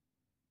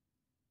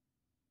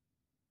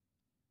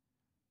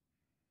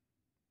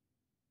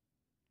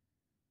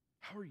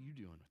 How are you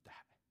doing with that?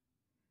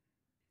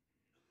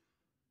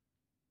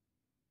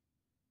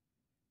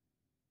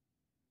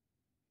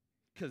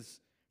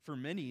 Because for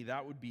many,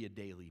 that would be a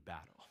daily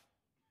battle.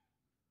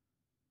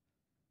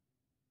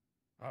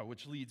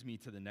 Which leads me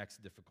to the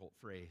next difficult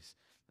phrase,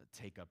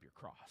 take up your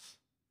cross.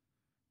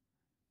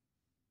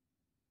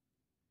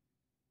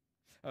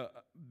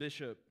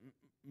 Bishop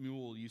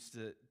Mule used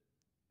to,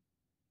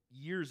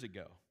 years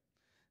ago,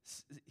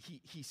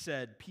 he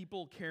said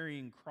people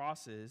carrying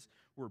crosses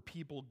were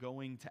people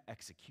going to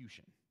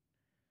execution.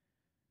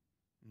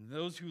 And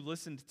those who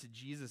listened to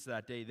Jesus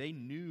that day, they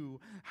knew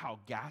how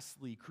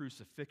ghastly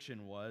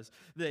crucifixion was.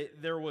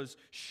 There was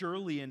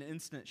surely an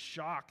instant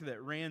shock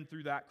that ran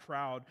through that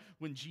crowd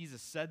when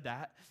Jesus said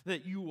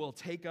that you will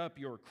take up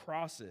your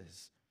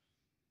crosses.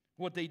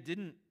 What they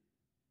didn't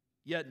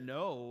yet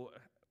know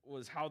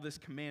was how this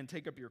command,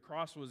 take up your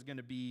cross, was going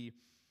to be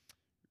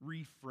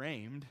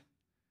reframed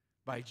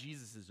by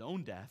Jesus'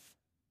 own death,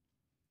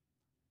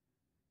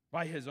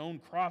 by his own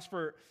cross.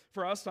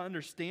 For us to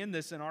understand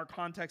this in our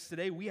context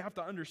today, we have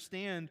to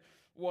understand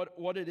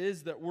what it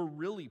is that we're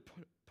really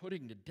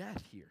putting to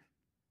death here.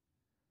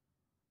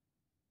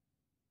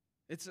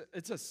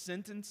 It's a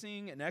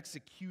sentencing and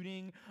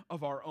executing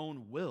of our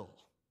own will,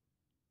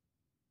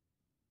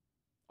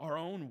 our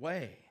own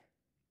way,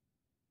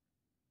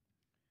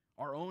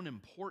 our own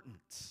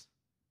importance.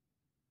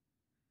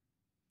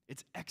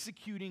 It's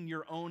executing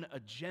your own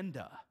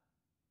agenda.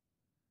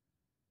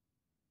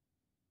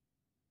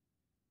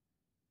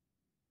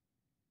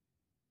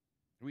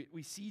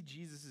 We see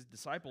Jesus'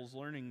 disciples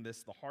learning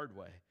this the hard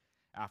way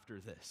after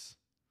this.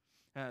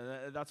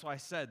 That's why I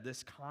said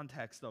this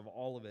context of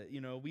all of it. You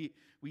know, we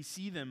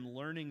see them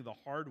learning the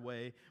hard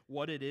way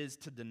what it is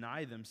to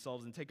deny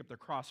themselves and take up their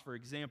cross. For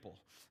example,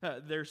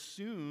 they're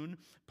soon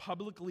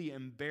publicly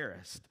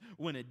embarrassed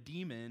when a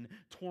demon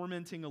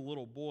tormenting a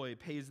little boy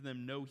pays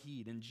them no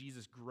heed and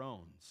Jesus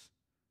groans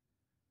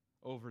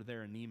over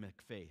their anemic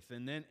faith.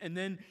 And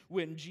then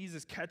when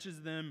Jesus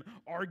catches them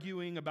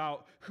arguing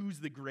about who's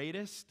the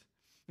greatest,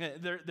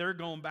 they're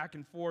going back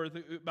and forth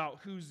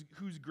about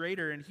who's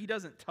greater, and he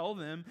doesn't tell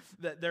them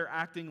that they're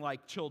acting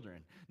like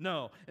children.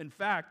 No, in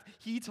fact,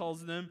 he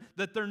tells them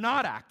that they're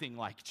not acting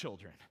like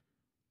children.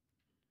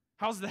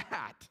 How's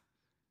that?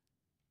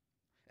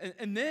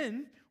 And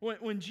then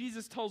when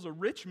Jesus tells a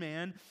rich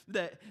man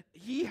that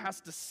he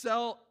has to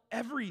sell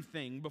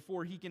everything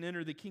before he can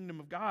enter the kingdom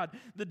of God,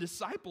 the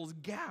disciples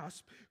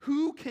gasp,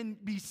 who can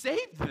be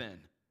saved then?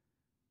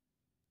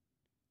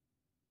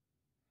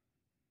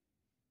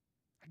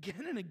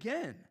 Again and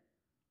again,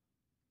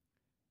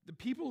 the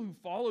people who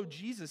follow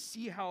Jesus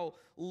see how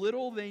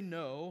little they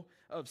know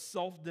of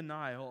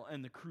self-denial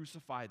and the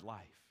crucified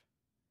life.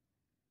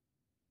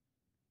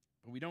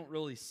 But we don't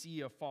really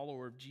see a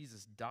follower of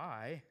Jesus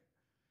die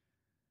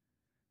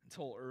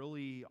until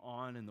early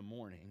on in the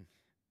morning,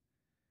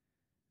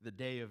 the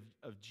day of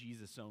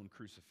Jesus' own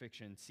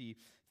crucifixion. See,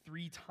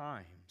 3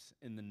 times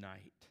in the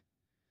night,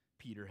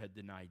 Peter had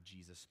denied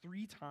Jesus.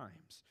 3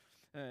 times.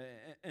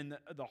 And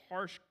the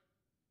harsh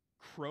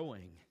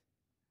crowing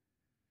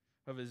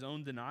of his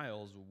own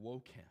denials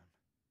woke him.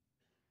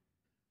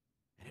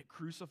 And it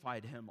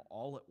crucified him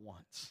all at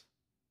once.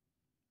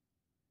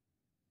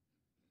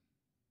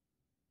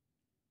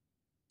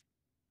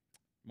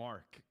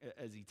 Mark,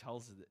 as he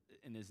tells it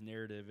in his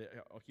narrative,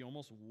 he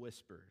almost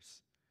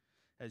whispers,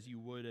 as you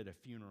would at a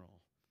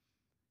funeral.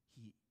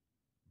 He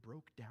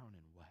broke down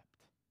and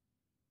wept.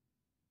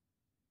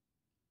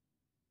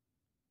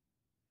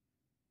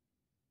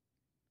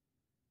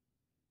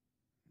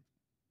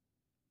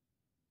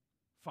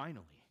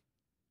 Finally,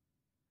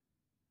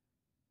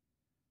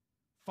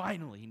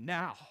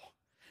 now,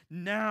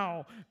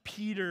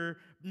 Peter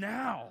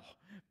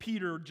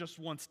just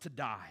wants to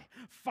die.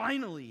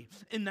 Finally,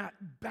 in that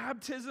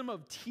baptism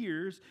of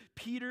tears,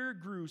 Peter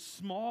grew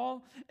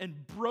small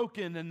and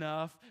broken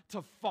enough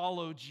to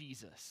follow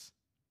Jesus.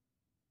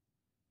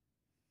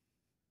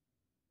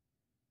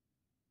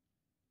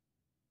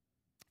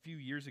 A few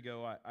years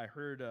ago, I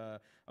heard a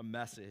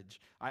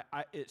message.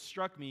 It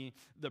struck me,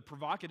 the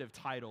provocative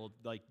title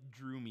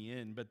drew me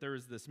in, but there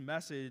was this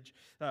message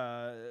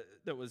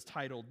that was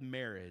titled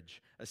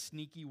Marriage, a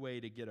Sneaky Way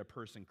to Get a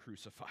Person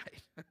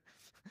Crucified.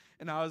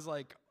 And I was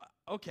like,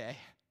 okay,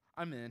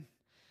 I'm in.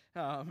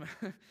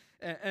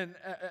 And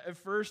at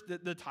first,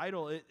 the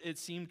title, it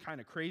seemed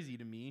kind of crazy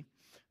to me.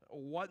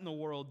 What in the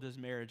world does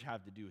marriage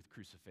have to do with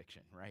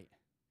crucifixion, right?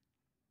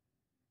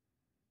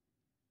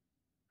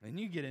 And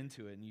you get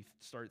into it and you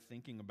start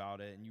thinking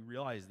about it and you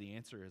realize the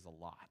answer is a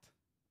lot.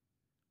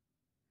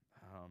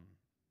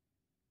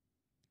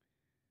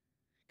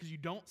 Because you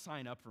don't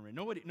sign up for it.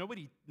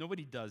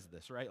 Nobody does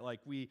this, right? Like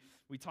we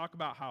talk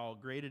about how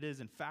great it is.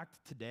 In fact,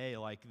 today,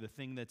 the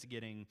thing that's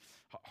getting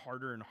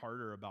harder and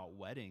harder about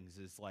weddings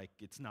is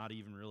it's not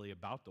even really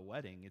about the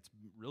wedding. It's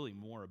really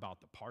more about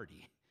the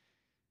party.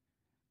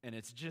 And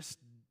it's just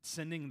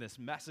sending this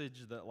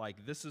message that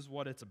this is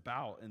what it's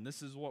about and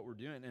this is what we're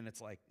doing. And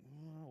it's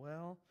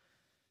well,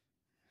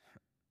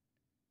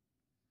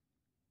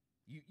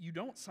 you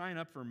don't sign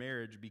up for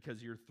marriage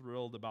because you're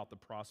thrilled about the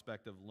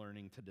prospect of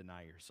learning to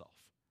deny yourself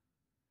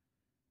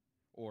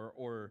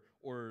or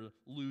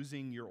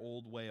losing your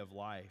old way of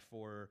life,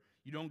 or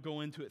you don't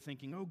go into it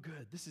thinking, oh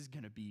good, this is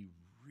going to be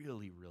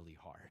really, really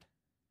hard.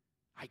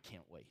 I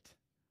can't wait.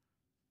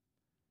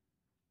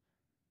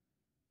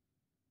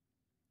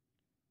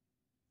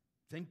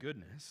 Thank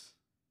goodness,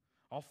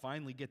 I'll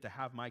finally get to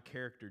have my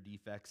character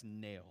defects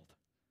nailed.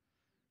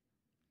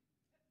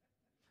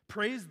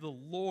 Praise the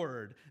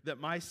Lord that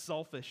my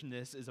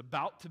selfishness is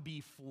about to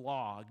be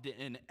flogged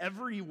in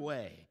every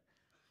way.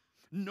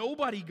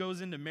 Nobody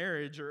goes into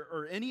marriage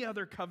or any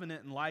other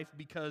covenant in life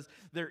because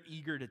they're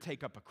eager to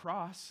take up a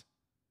cross.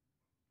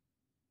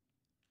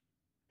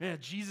 Yeah,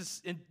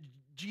 Jesus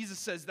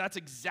says that's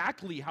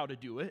exactly how to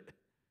do it.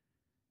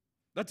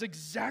 That's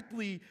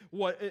exactly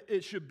what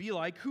it should be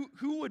like.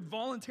 Who would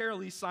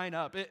voluntarily sign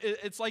up?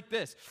 It's like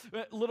this.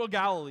 Little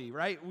Galilee,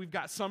 right? We've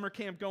got summer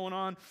camp going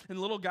on, and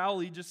Little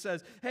Galilee just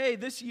says, hey,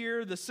 this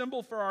year the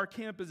symbol for our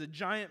camp is a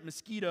giant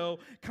mosquito.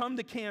 Come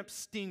to Camp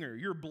Stinger.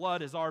 Your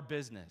blood is our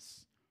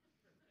business.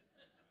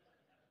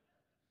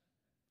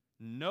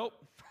 Nope.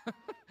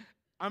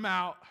 I'm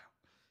out.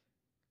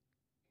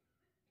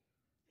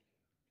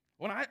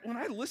 When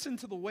I listen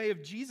to the way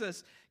of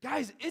Jesus,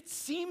 guys, it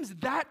seems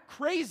that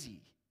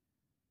crazy.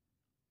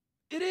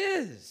 It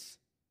is.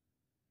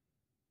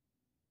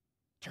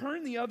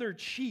 Turn the other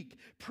cheek.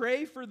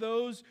 Pray for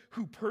those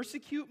who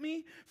persecute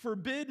me.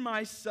 Forbid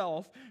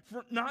myself,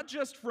 not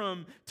just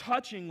from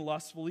touching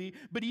lustfully,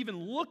 but even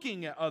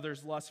looking at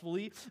others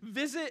lustfully.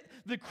 Visit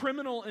the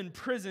criminal in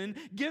prison.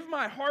 Give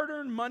my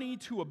hard-earned money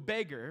to a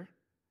beggar.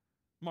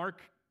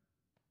 Mark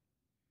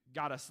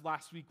got us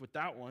last week with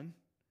that one.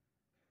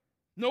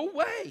 No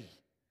way.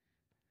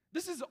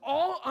 This is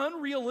all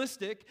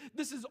unrealistic.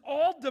 This is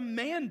all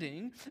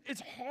demanding.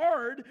 It's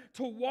hard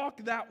to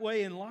walk that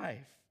way in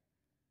life.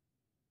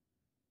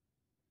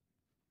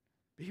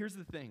 But here's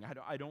the thing.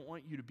 I don't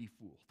want you to be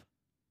fooled.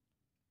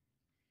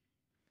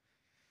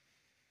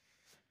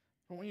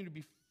 I don't want you to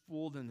be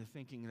fooled into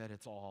thinking that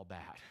it's all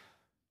bad.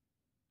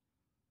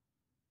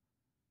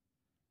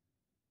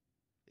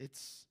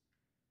 It's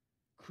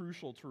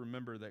crucial to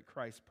remember that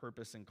Christ's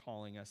purpose in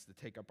calling us to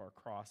take up our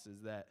cross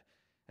is that,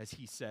 as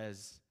he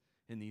says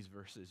in these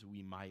verses,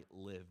 we might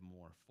live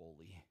more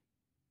fully.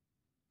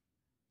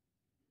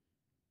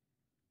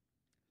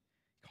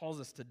 He calls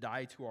us to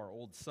die to our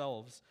old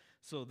selves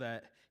so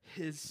that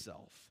his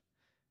self,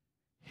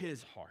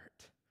 his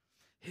heart,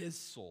 his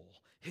soul,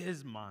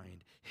 his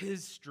mind,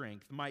 his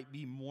strength might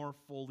be more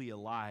fully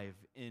alive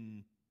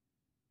in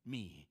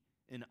me,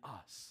 in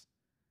us.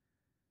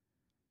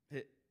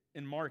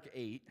 In Mark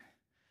 8,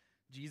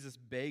 Jesus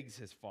begs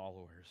his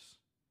followers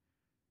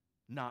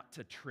not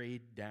to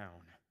trade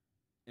down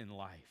in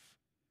life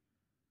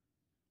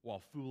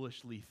while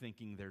foolishly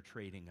thinking they're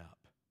trading up.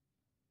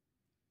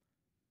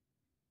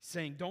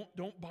 Saying,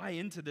 don't buy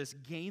into this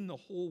gain the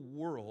whole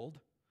world,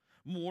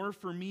 more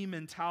for me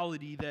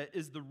mentality that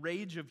is the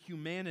rage of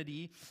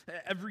humanity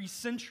every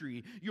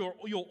century.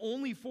 You'll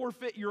only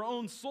forfeit your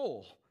own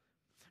soul.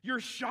 You're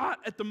shot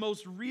at the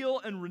most real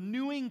and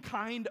renewing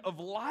kind of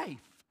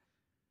life.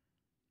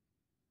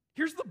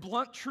 Here's the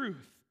blunt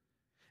truth.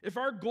 If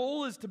our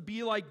goal is to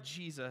be like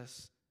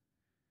Jesus,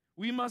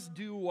 we must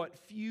do what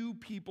few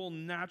people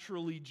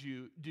naturally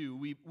do.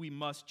 We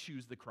must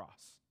choose the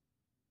cross.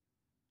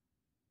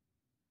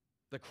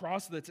 The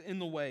cross that's in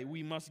the way.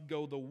 We must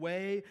go the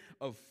way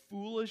of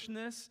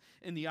foolishness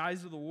in the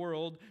eyes of the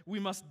world. We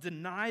must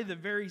deny the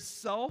very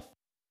self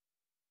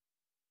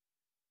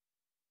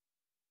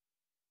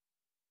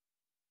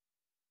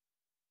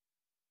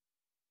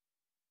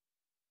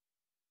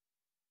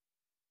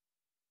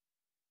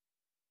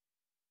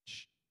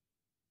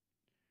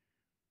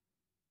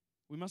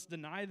We must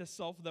deny the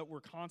self that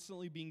we're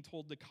constantly being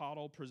told to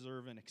coddle,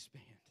 preserve, and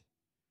expand.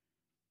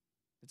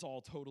 It's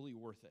all totally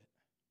worth it.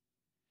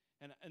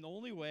 And the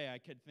only way I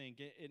could think,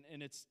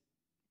 and it's,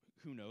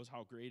 who knows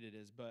how great it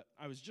is, but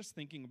I was just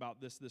thinking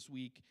about this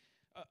week,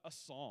 a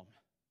psalm.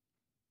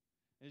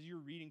 As you're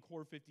reading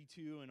Core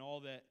 52 and all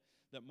that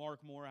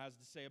Mark Moore has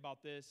to say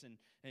about this,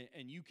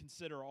 and you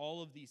consider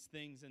all of these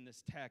things in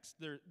this text,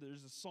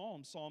 there's a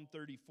psalm, Psalm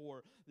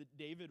 34, that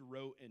David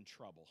wrote in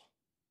trouble.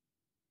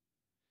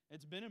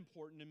 It's been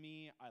important to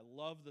me. I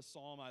love the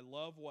psalm. I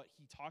love what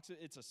he talks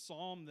about. It's a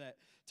psalm that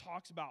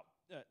talks about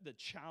the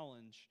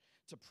challenge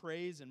to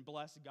praise and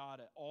bless God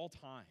at all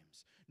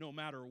times, no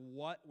matter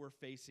what we're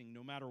facing,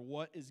 no matter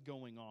what is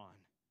going on.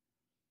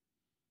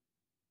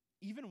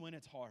 Even when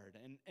it's hard,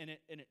 and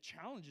it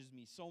challenges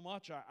me so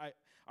much.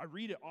 I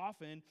read it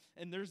often,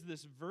 and there's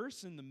this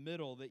verse in the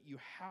middle that you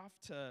have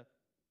to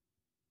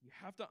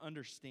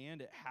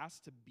understand. It has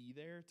to be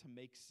there to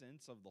make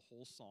sense of the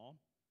whole psalm.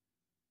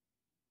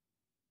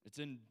 It's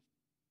in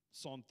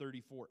Psalm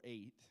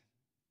 34:8.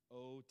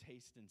 Oh,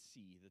 taste and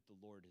see that the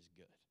Lord is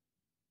good.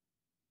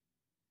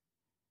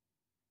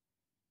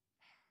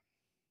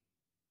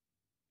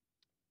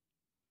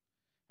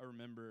 I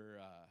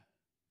remember,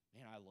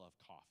 I love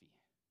coffee.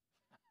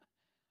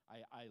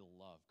 I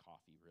love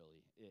coffee,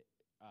 really.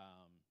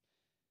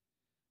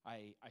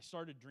 I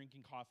started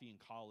drinking coffee in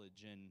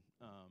college, and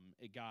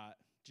it got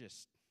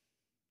just,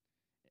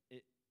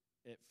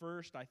 at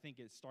first, I think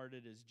it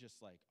started as just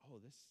like,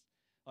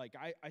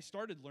 I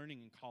started learning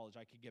in college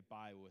I could get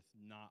by with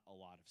not a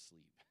lot of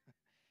sleep.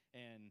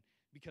 And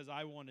because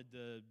I wanted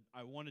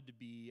to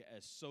be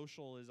as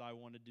social as I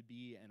wanted to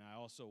be, and I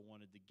also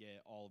wanted to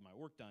get all of my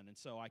work done. And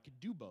so I could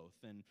do both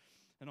and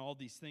all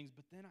these things.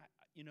 But then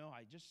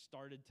I just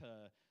started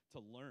to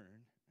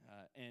learn.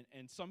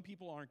 And some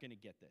people aren't going to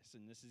get this,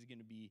 and this is going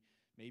to be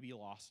maybe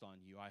lost on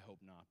you. I hope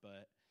not.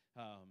 But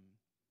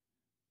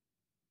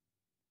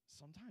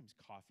sometimes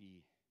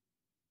coffee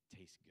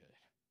tastes good.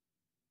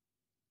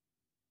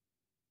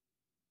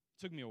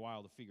 Took me a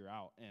while to figure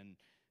out, and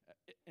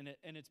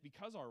it's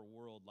because our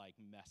world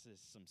messes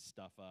some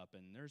stuff up,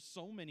 and there's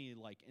so many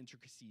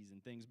intricacies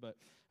and things. But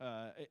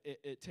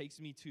it takes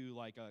me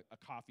to a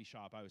coffee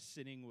shop. I was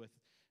sitting with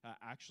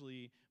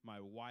actually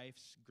my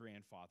wife's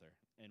grandfather,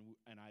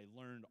 and I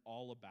learned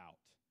all about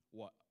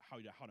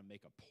how to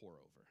make a pour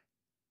over.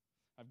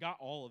 I've got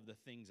all of the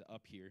things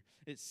up here.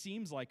 It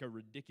seems like a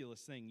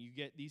ridiculous thing. You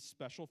get these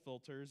special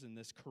filters in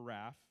this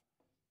carafe.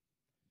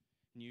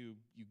 And you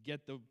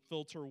get the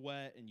filter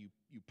wet, and you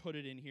put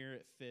it in here.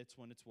 It fits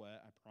when it's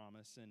wet, I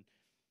promise.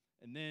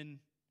 And then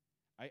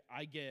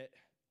I get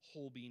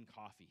whole bean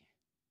coffee,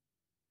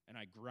 and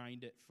I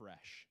grind it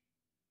fresh.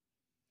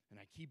 And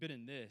I keep it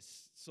in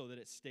this so that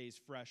it stays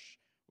fresh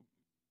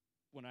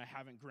when I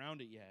haven't ground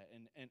it yet.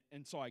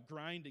 And so I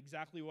grind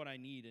exactly what I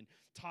need. And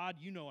Todd,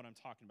 you know what I'm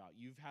talking about.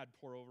 You've had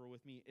pour over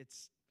with me.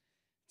 It's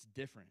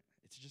different.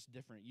 It's just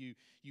different. You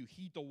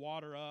heat the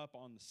water up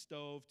on the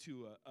stove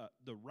to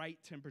the right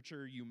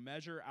temperature. You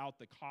measure out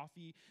the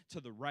coffee to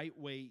the right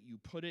weight. You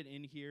put it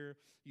in here.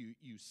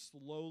 You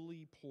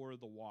slowly pour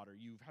the water.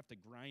 You have to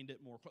grind it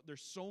more.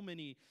 There's so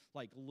many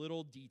like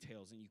little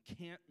details, and you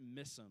can't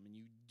miss them. And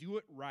you do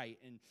it right,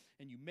 and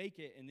you make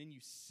it, and then you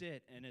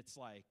sit, and it's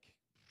like,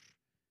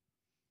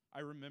 I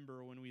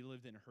remember when we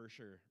lived in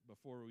Herscher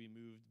before we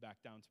moved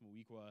back down to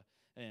Moweaqua,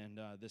 and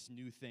this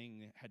new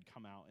thing had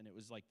come out, and it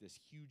was like this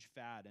huge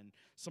fad, and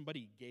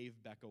somebody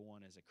gave Becca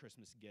one as a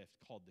Christmas gift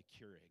called the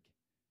Keurig.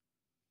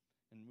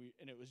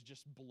 And it was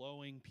just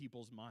blowing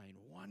people's mind,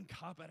 1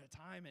 cup at a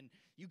time, and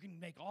you can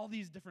make all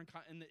these different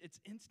and it's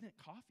instant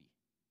coffee.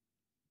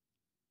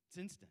 It's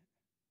instant.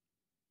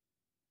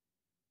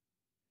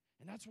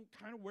 And that's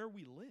kind of where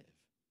we live.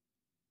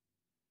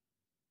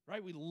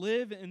 Right? We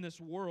live in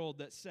this world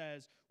that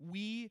says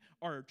we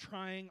are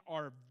trying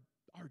our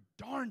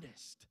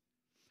darndest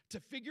to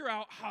figure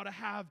out how to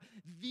have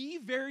the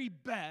very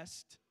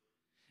best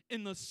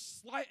in the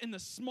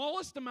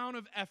smallest amount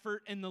of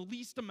effort and the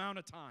least amount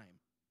of time.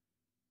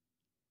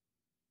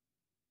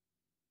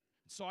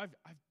 So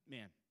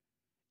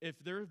if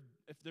there's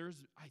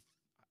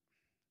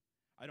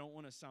I don't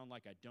want to sound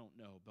like I don't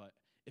know, but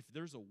if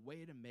there's a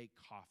way to make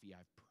coffee,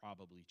 I've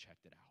probably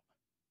checked it out.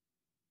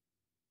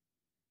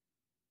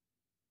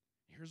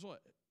 Here's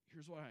what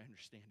I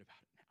understand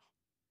about it now.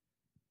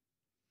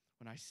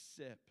 When I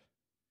sip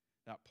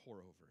that pour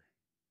over,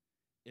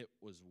 it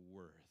was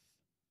worth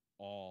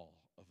all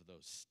of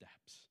those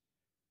steps.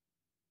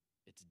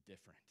 It's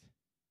different.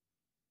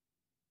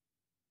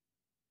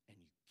 And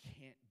you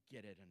can't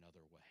get it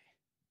another way.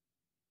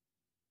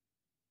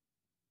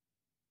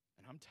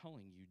 And I'm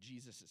telling you,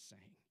 Jesus is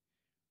saying,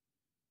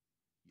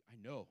 I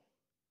know.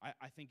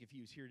 I think if he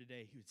was here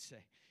today, he would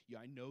say, yeah,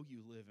 I know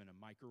you live in a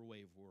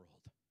microwave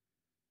world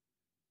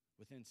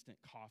with instant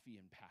coffee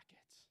and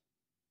packets.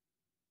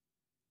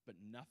 But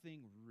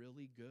nothing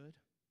really good,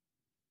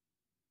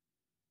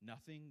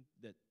 nothing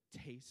that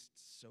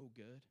tastes so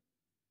good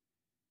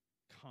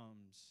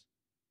comes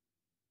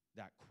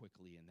that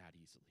quickly and that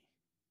easily.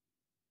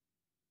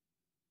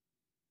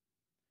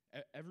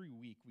 Every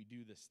week we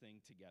do this thing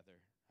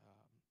together.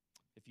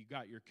 If you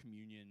got your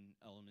communion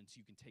elements,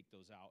 you can take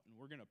those out, and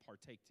we're going to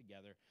partake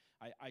together.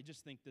 I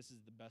just think this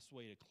is the best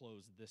way to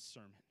close this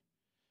sermon,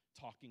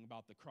 talking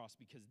about the cross,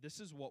 because this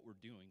is what we're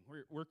doing.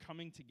 We're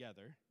coming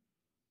together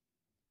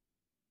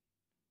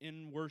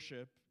in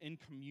worship, in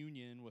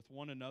communion with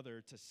one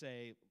another to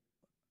say,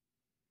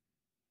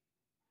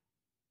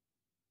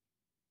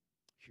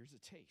 here's a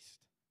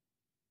taste,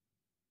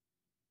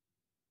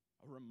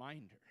 a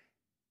reminder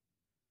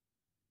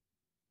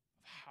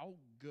of how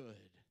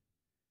good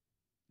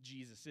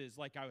Jesus is,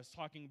 like I was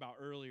talking about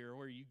earlier,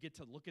 where you get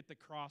to look at the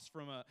cross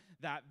from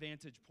that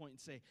vantage point and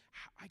say,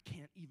 I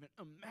can't even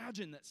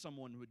imagine that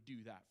someone would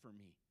do that for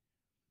me,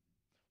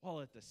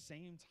 while at the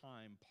same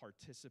time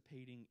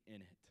participating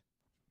in it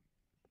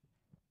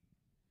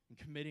and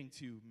committing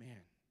to,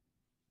 man,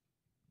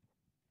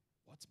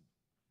 what's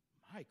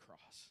my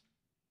cross?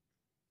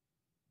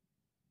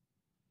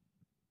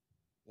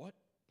 What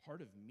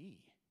part of me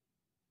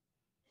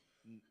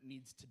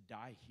needs to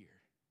die here,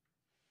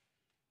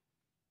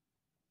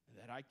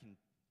 that I can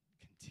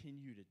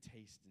continue to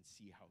taste and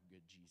see how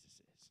good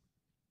Jesus is?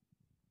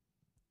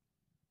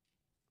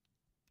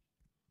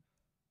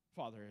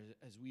 Father,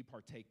 as we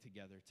partake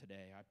together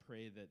today, I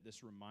pray that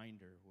this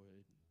reminder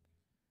would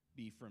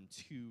be from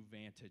 2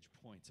 vantage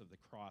points of the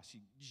cross,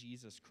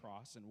 Jesus'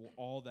 cross, and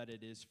all that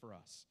it is for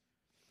us.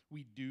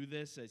 We do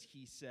this, as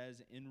he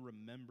says, in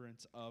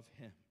remembrance of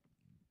him,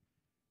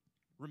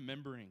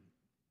 remembering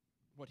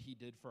what he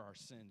did for our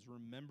sins,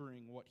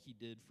 remembering what he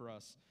did for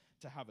us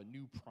to have a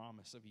new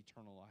promise of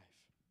eternal life.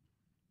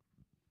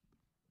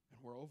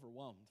 And we're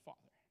overwhelmed, Father.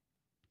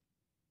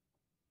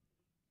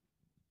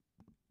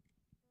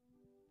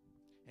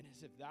 And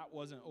as if that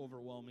wasn't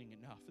overwhelming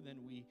enough, then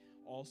we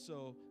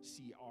also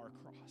see our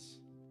cross.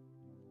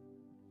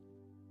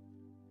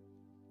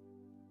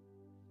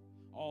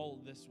 All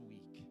this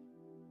week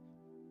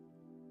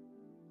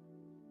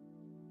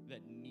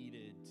that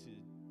needed to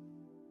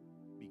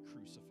be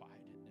crucified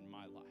in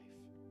my life,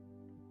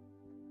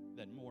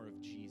 that more of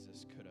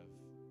Jesus could have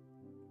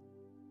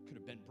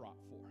been brought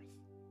forth.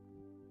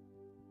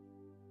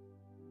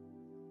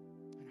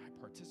 And I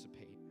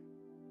participate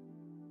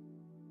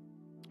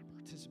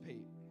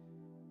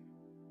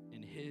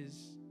in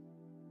his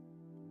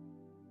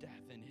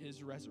death and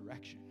his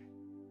resurrection,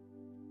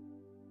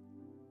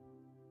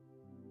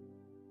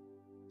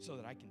 so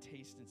that I can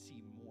taste and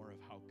see more of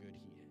how good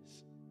he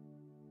is.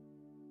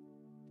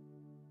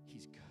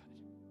 He's good.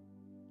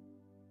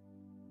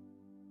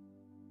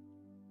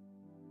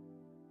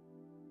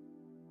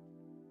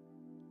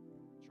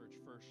 Church,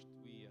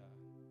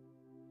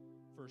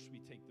 first we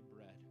take the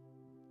bread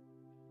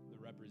that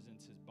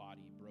represents his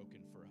body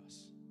broken for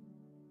us.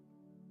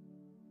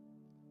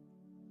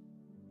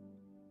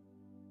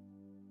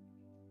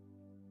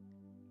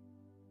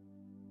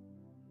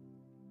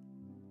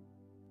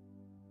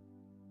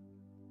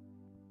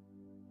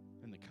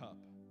 cup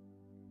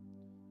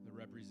that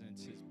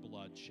represents his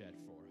blood shed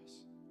for us.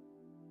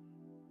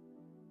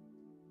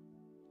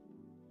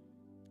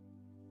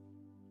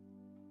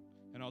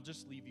 And I'll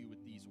just leave you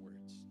with these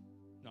words,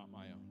 not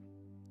my own.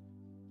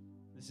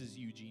 This is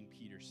Eugene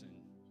Peterson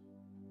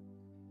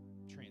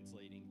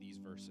translating these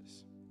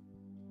verses.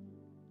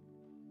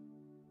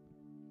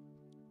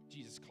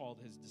 Jesus called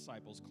his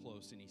disciples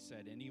close and he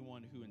said,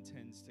 anyone who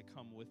intends to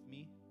come with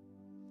me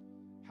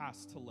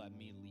has to let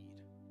me lead.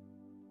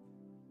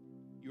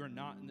 You are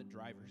not in the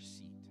driver's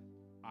seat.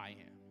 I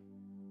am.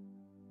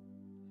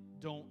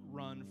 Don't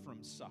run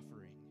from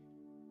suffering.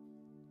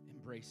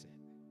 Embrace it.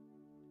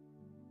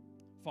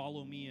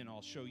 Follow me and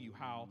I'll show you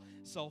how.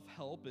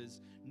 Self-help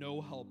is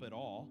no help at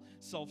all.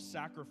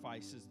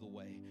 Self-sacrifice is the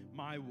way,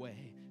 my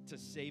way, to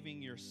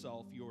saving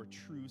yourself, your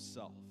true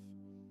self.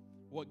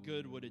 What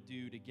good would it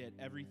do to get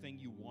everything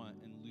you want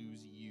and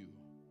lose you,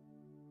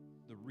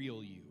 the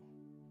real you?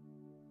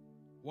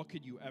 What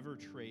could you ever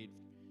trade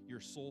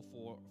your soul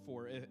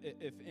for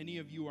if any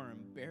of you are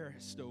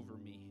embarrassed over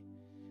me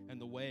and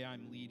the way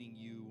I'm leading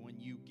you when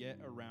you get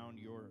around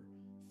your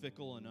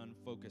fickle and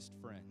unfocused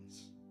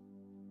friends?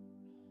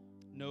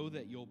 Know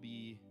that you'll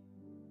be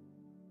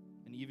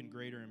an even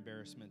greater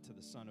embarrassment to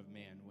the Son of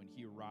Man when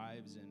he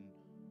arrives in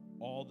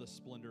all the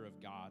splendor of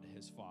God,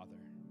 his Father,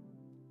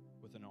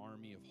 with an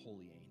army of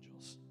holy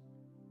angels.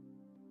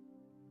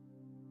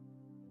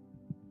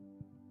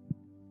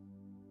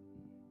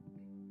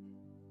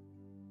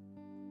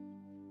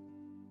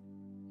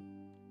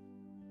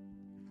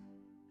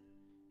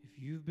 If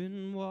you've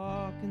been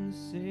walking the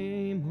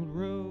same old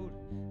road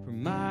for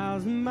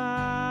miles and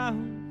miles,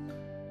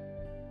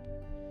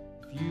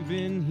 if you've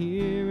been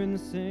hearing the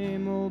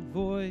same old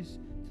voice,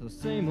 tell the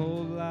same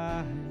old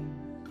lies,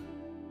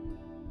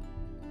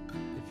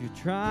 if you're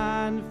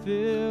trying to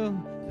fill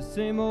the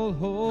same old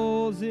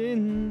holes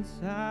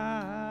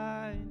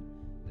inside,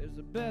 there's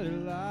a better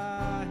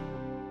life.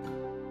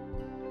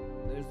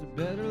 There's a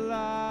better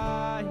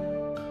life.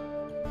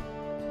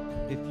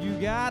 If you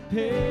got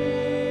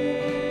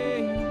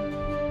pain,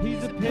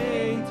 he's a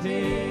pain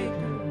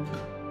taker.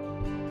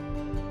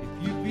 If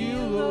you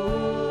feel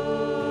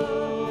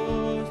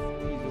lost,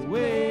 he's a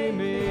way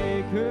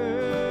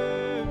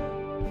maker.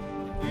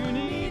 If you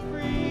need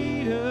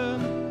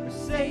freedom or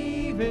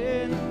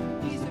saving,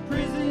 he's a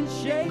prison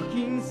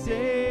shaking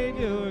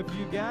savior. If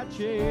you got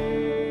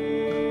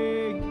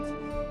chains,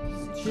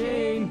 he's a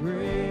chain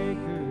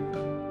breaker.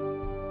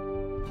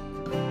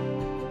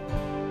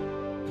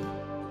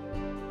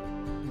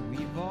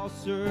 We've all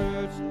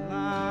searched the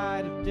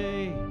light of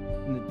day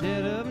in the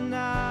dead of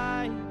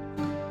night.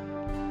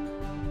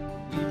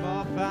 We've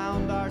all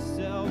found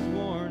ourselves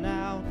worn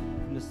out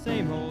in the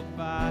same old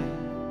fight.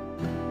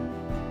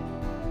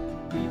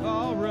 We've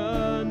all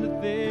run to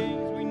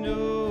things we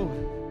know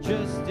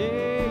just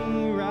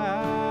ain't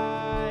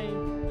right.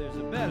 There's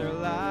a better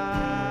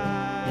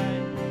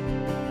life.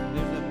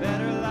 There's a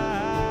better life.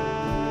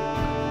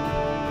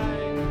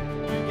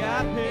 You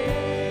got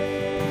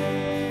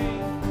pain,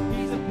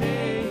 he's a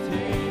pain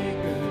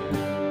taker.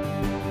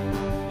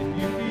 If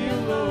you feel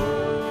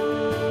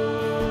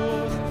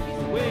lost, he's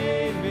a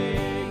way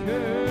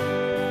maker.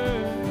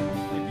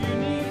 If you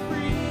need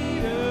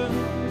freedom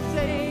or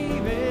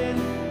saving,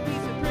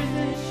 he's a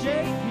prison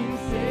shaking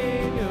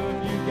savior.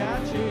 If you got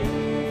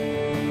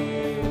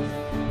chains,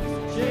 he's a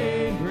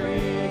chain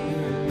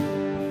breaker.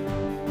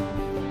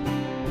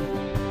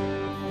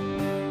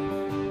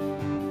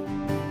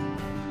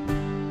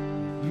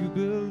 If you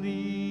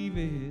believe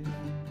it,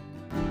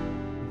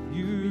 if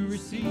you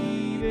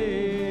receive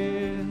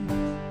it,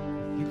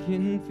 if you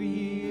can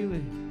feel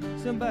it,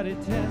 somebody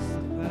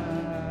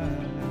testify.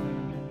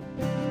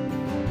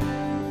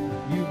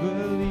 If you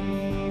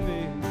believe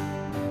it,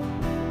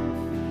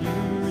 if you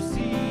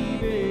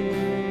receive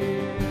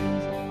it,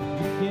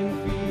 if you can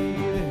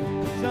feel it,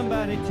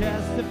 somebody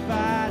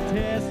testify,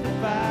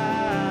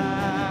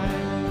 testify.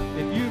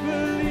 If you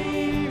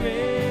believe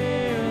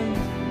it,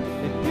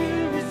 if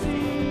you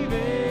receive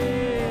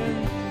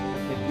it,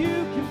 if you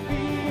can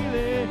feel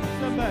it,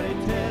 somebody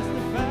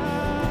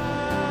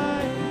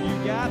testify. You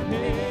got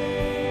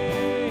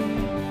pain,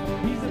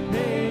 he's a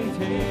pain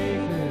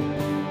taker.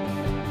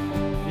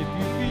 If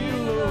you feel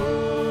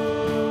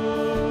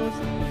lost,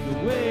 he's a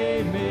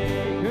way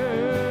maker.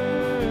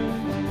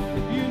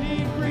 If you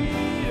need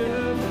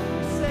freedom,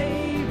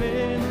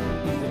 saving,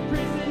 he's a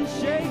prison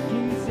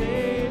shaking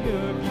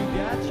savior. If you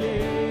got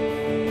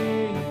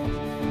chains,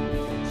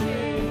 he's a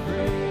chain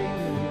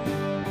breaker.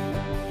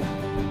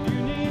 If you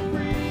need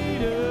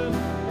freedom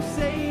or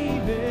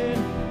saving,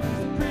 he's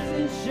a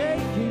prison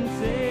shaking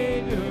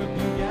savior. If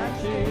you got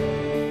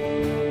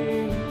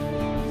chains,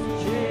 he's a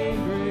chain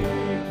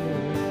breaker.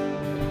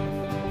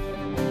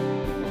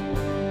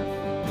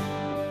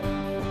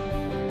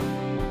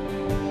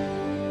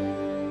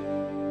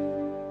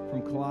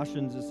 From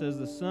Colossians, it says,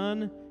 "The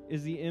Son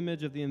is the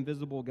image of the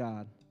invisible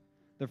God,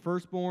 the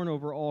firstborn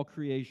over all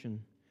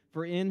creation.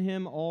 For in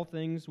him all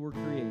things were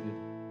created,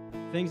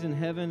 things in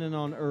heaven and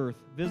on earth,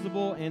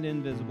 visible and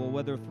invisible,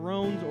 whether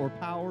thrones or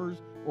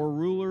powers or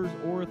rulers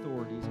or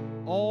authorities.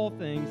 All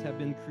things have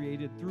been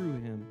created through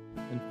him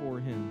and for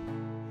him.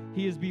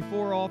 He is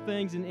before all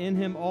things, and in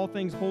him all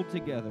things hold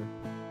together.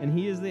 And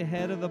he is the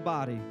head of the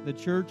body, the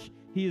church.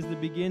 He is the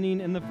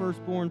beginning and the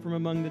firstborn from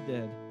among the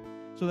dead,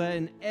 so that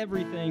in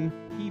everything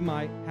he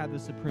might have the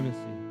supremacy.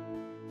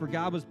 For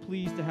God was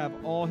pleased to have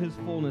all his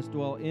fullness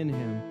dwell in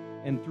him,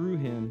 and through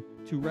him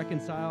to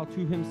reconcile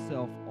to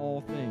himself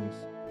all things,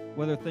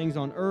 whether things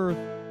on earth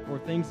or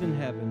things in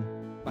heaven,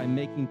 by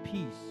making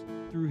peace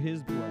through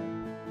his blood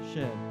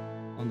shed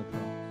on the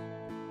cross.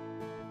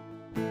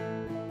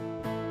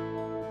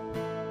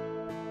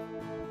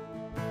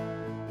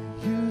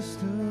 You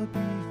stood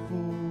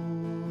before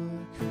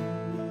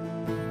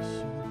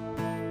creation,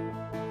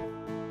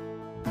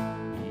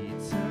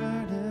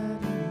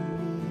 eternity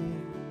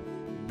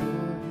in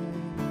your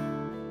hand.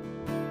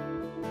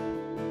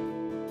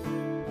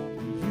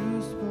 You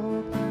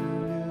spoke the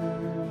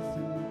earth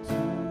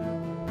into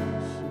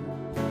motion,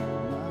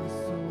 my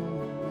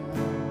soul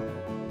now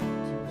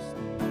to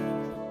stand.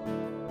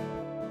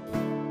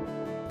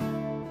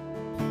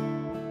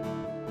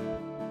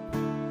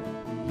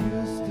 You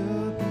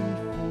stood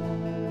before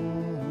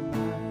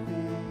my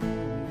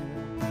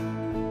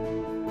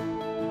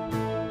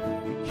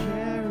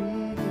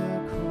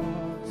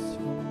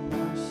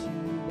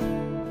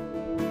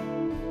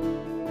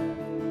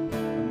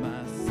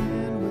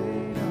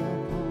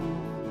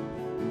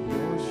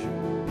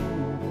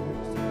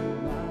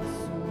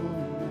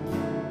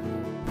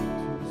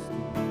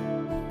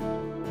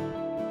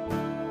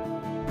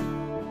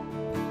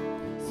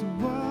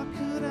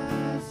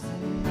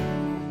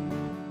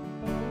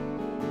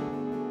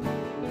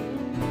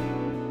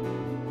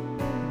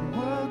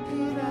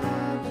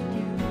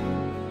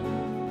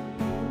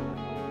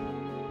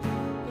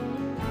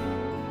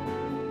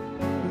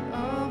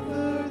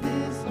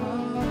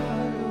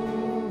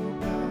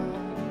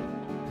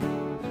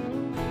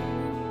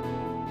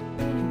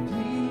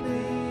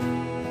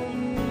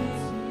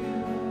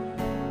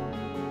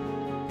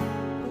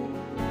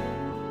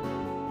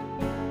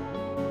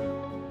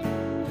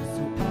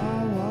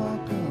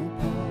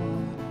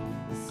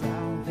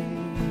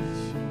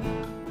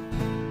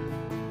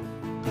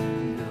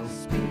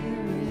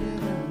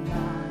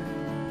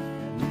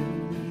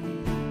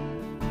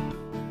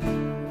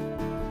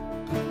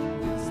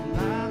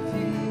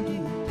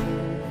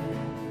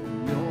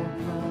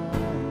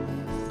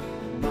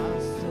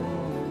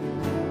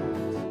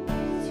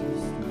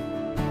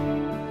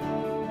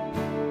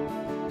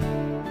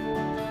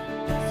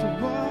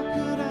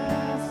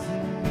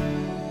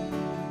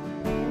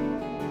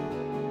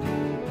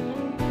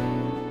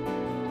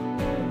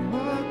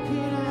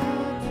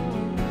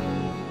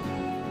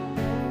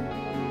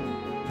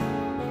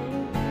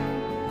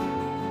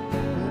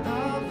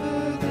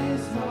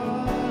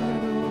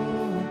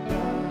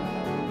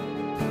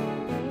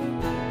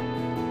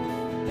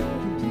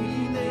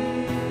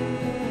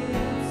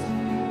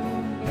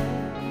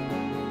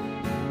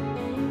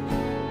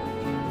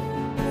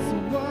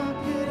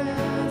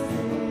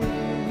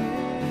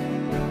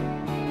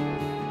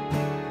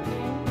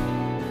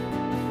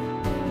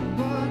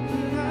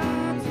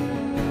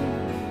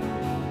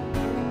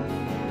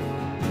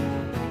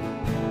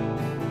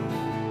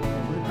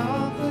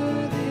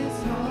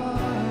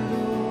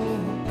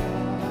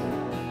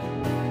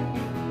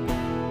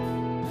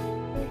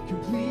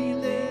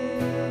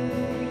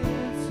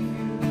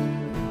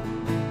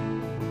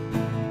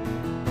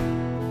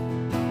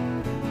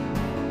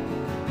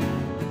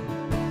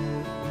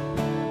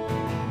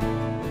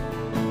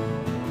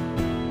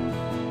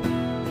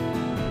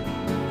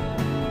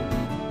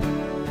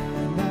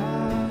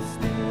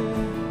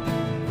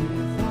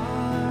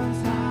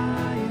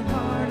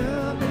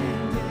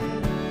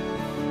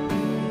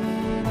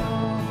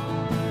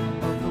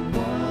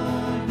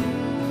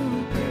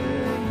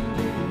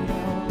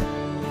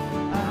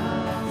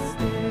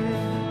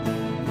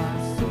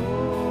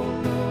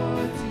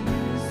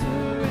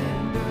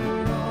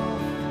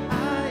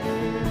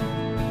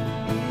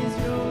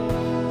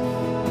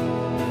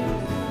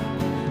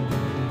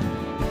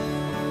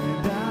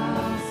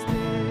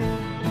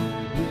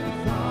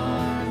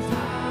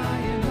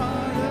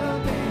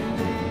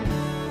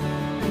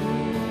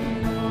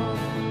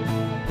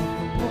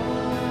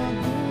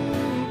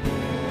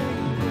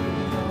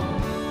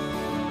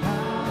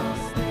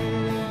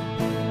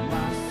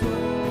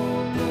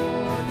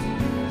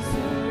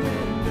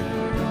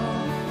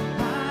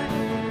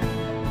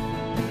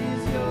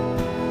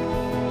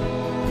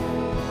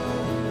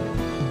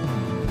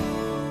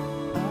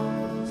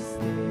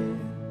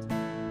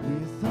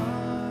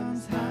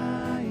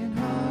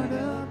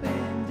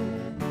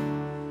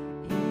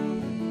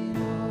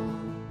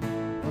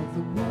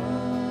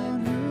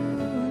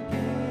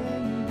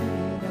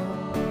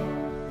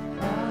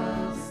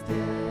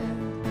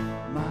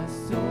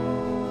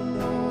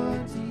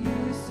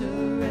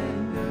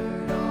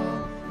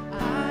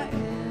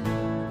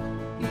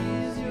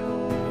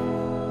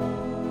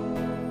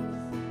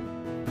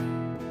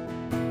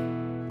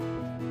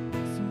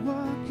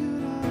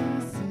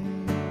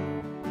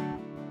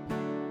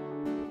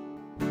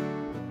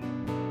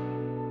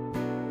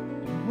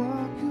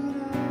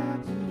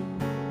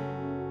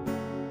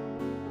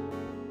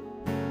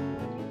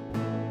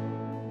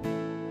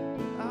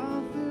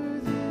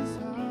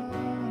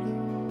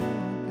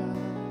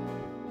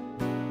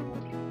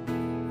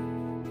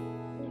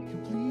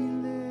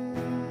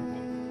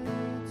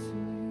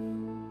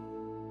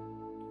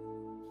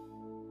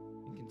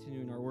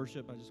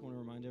Worship, I just want to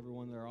remind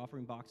everyone that our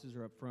offering boxes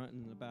are up front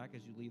and in the back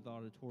as you leave the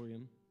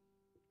auditorium.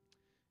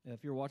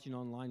 If you're watching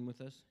online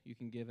with us, you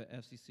can give at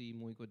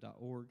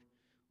fccmoiqua.org,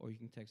 or you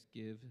can text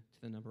GIVE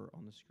to the number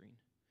on the screen.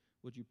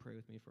 Would you pray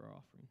with me for our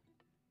offering?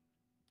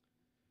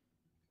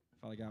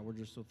 Father God, we're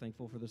just so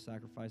thankful for the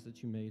sacrifice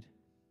that you made.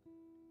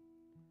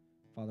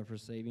 Father, for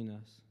saving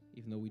us,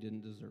 even though we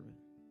didn't deserve it.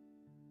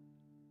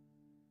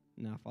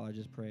 Now, Father, I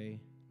just pray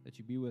that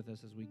you be with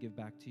us as we give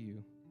back to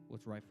you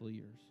what's rightfully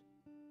yours.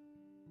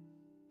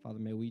 Father,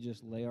 may we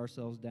just lay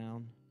ourselves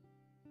down.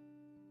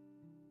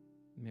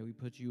 May we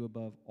put you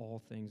above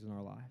all things in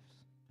our lives.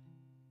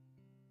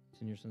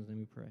 It's in your Son's name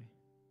we pray.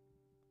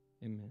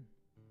 Amen.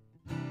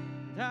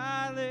 And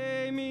I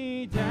lay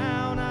me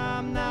down,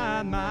 I'm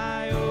not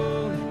my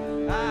own.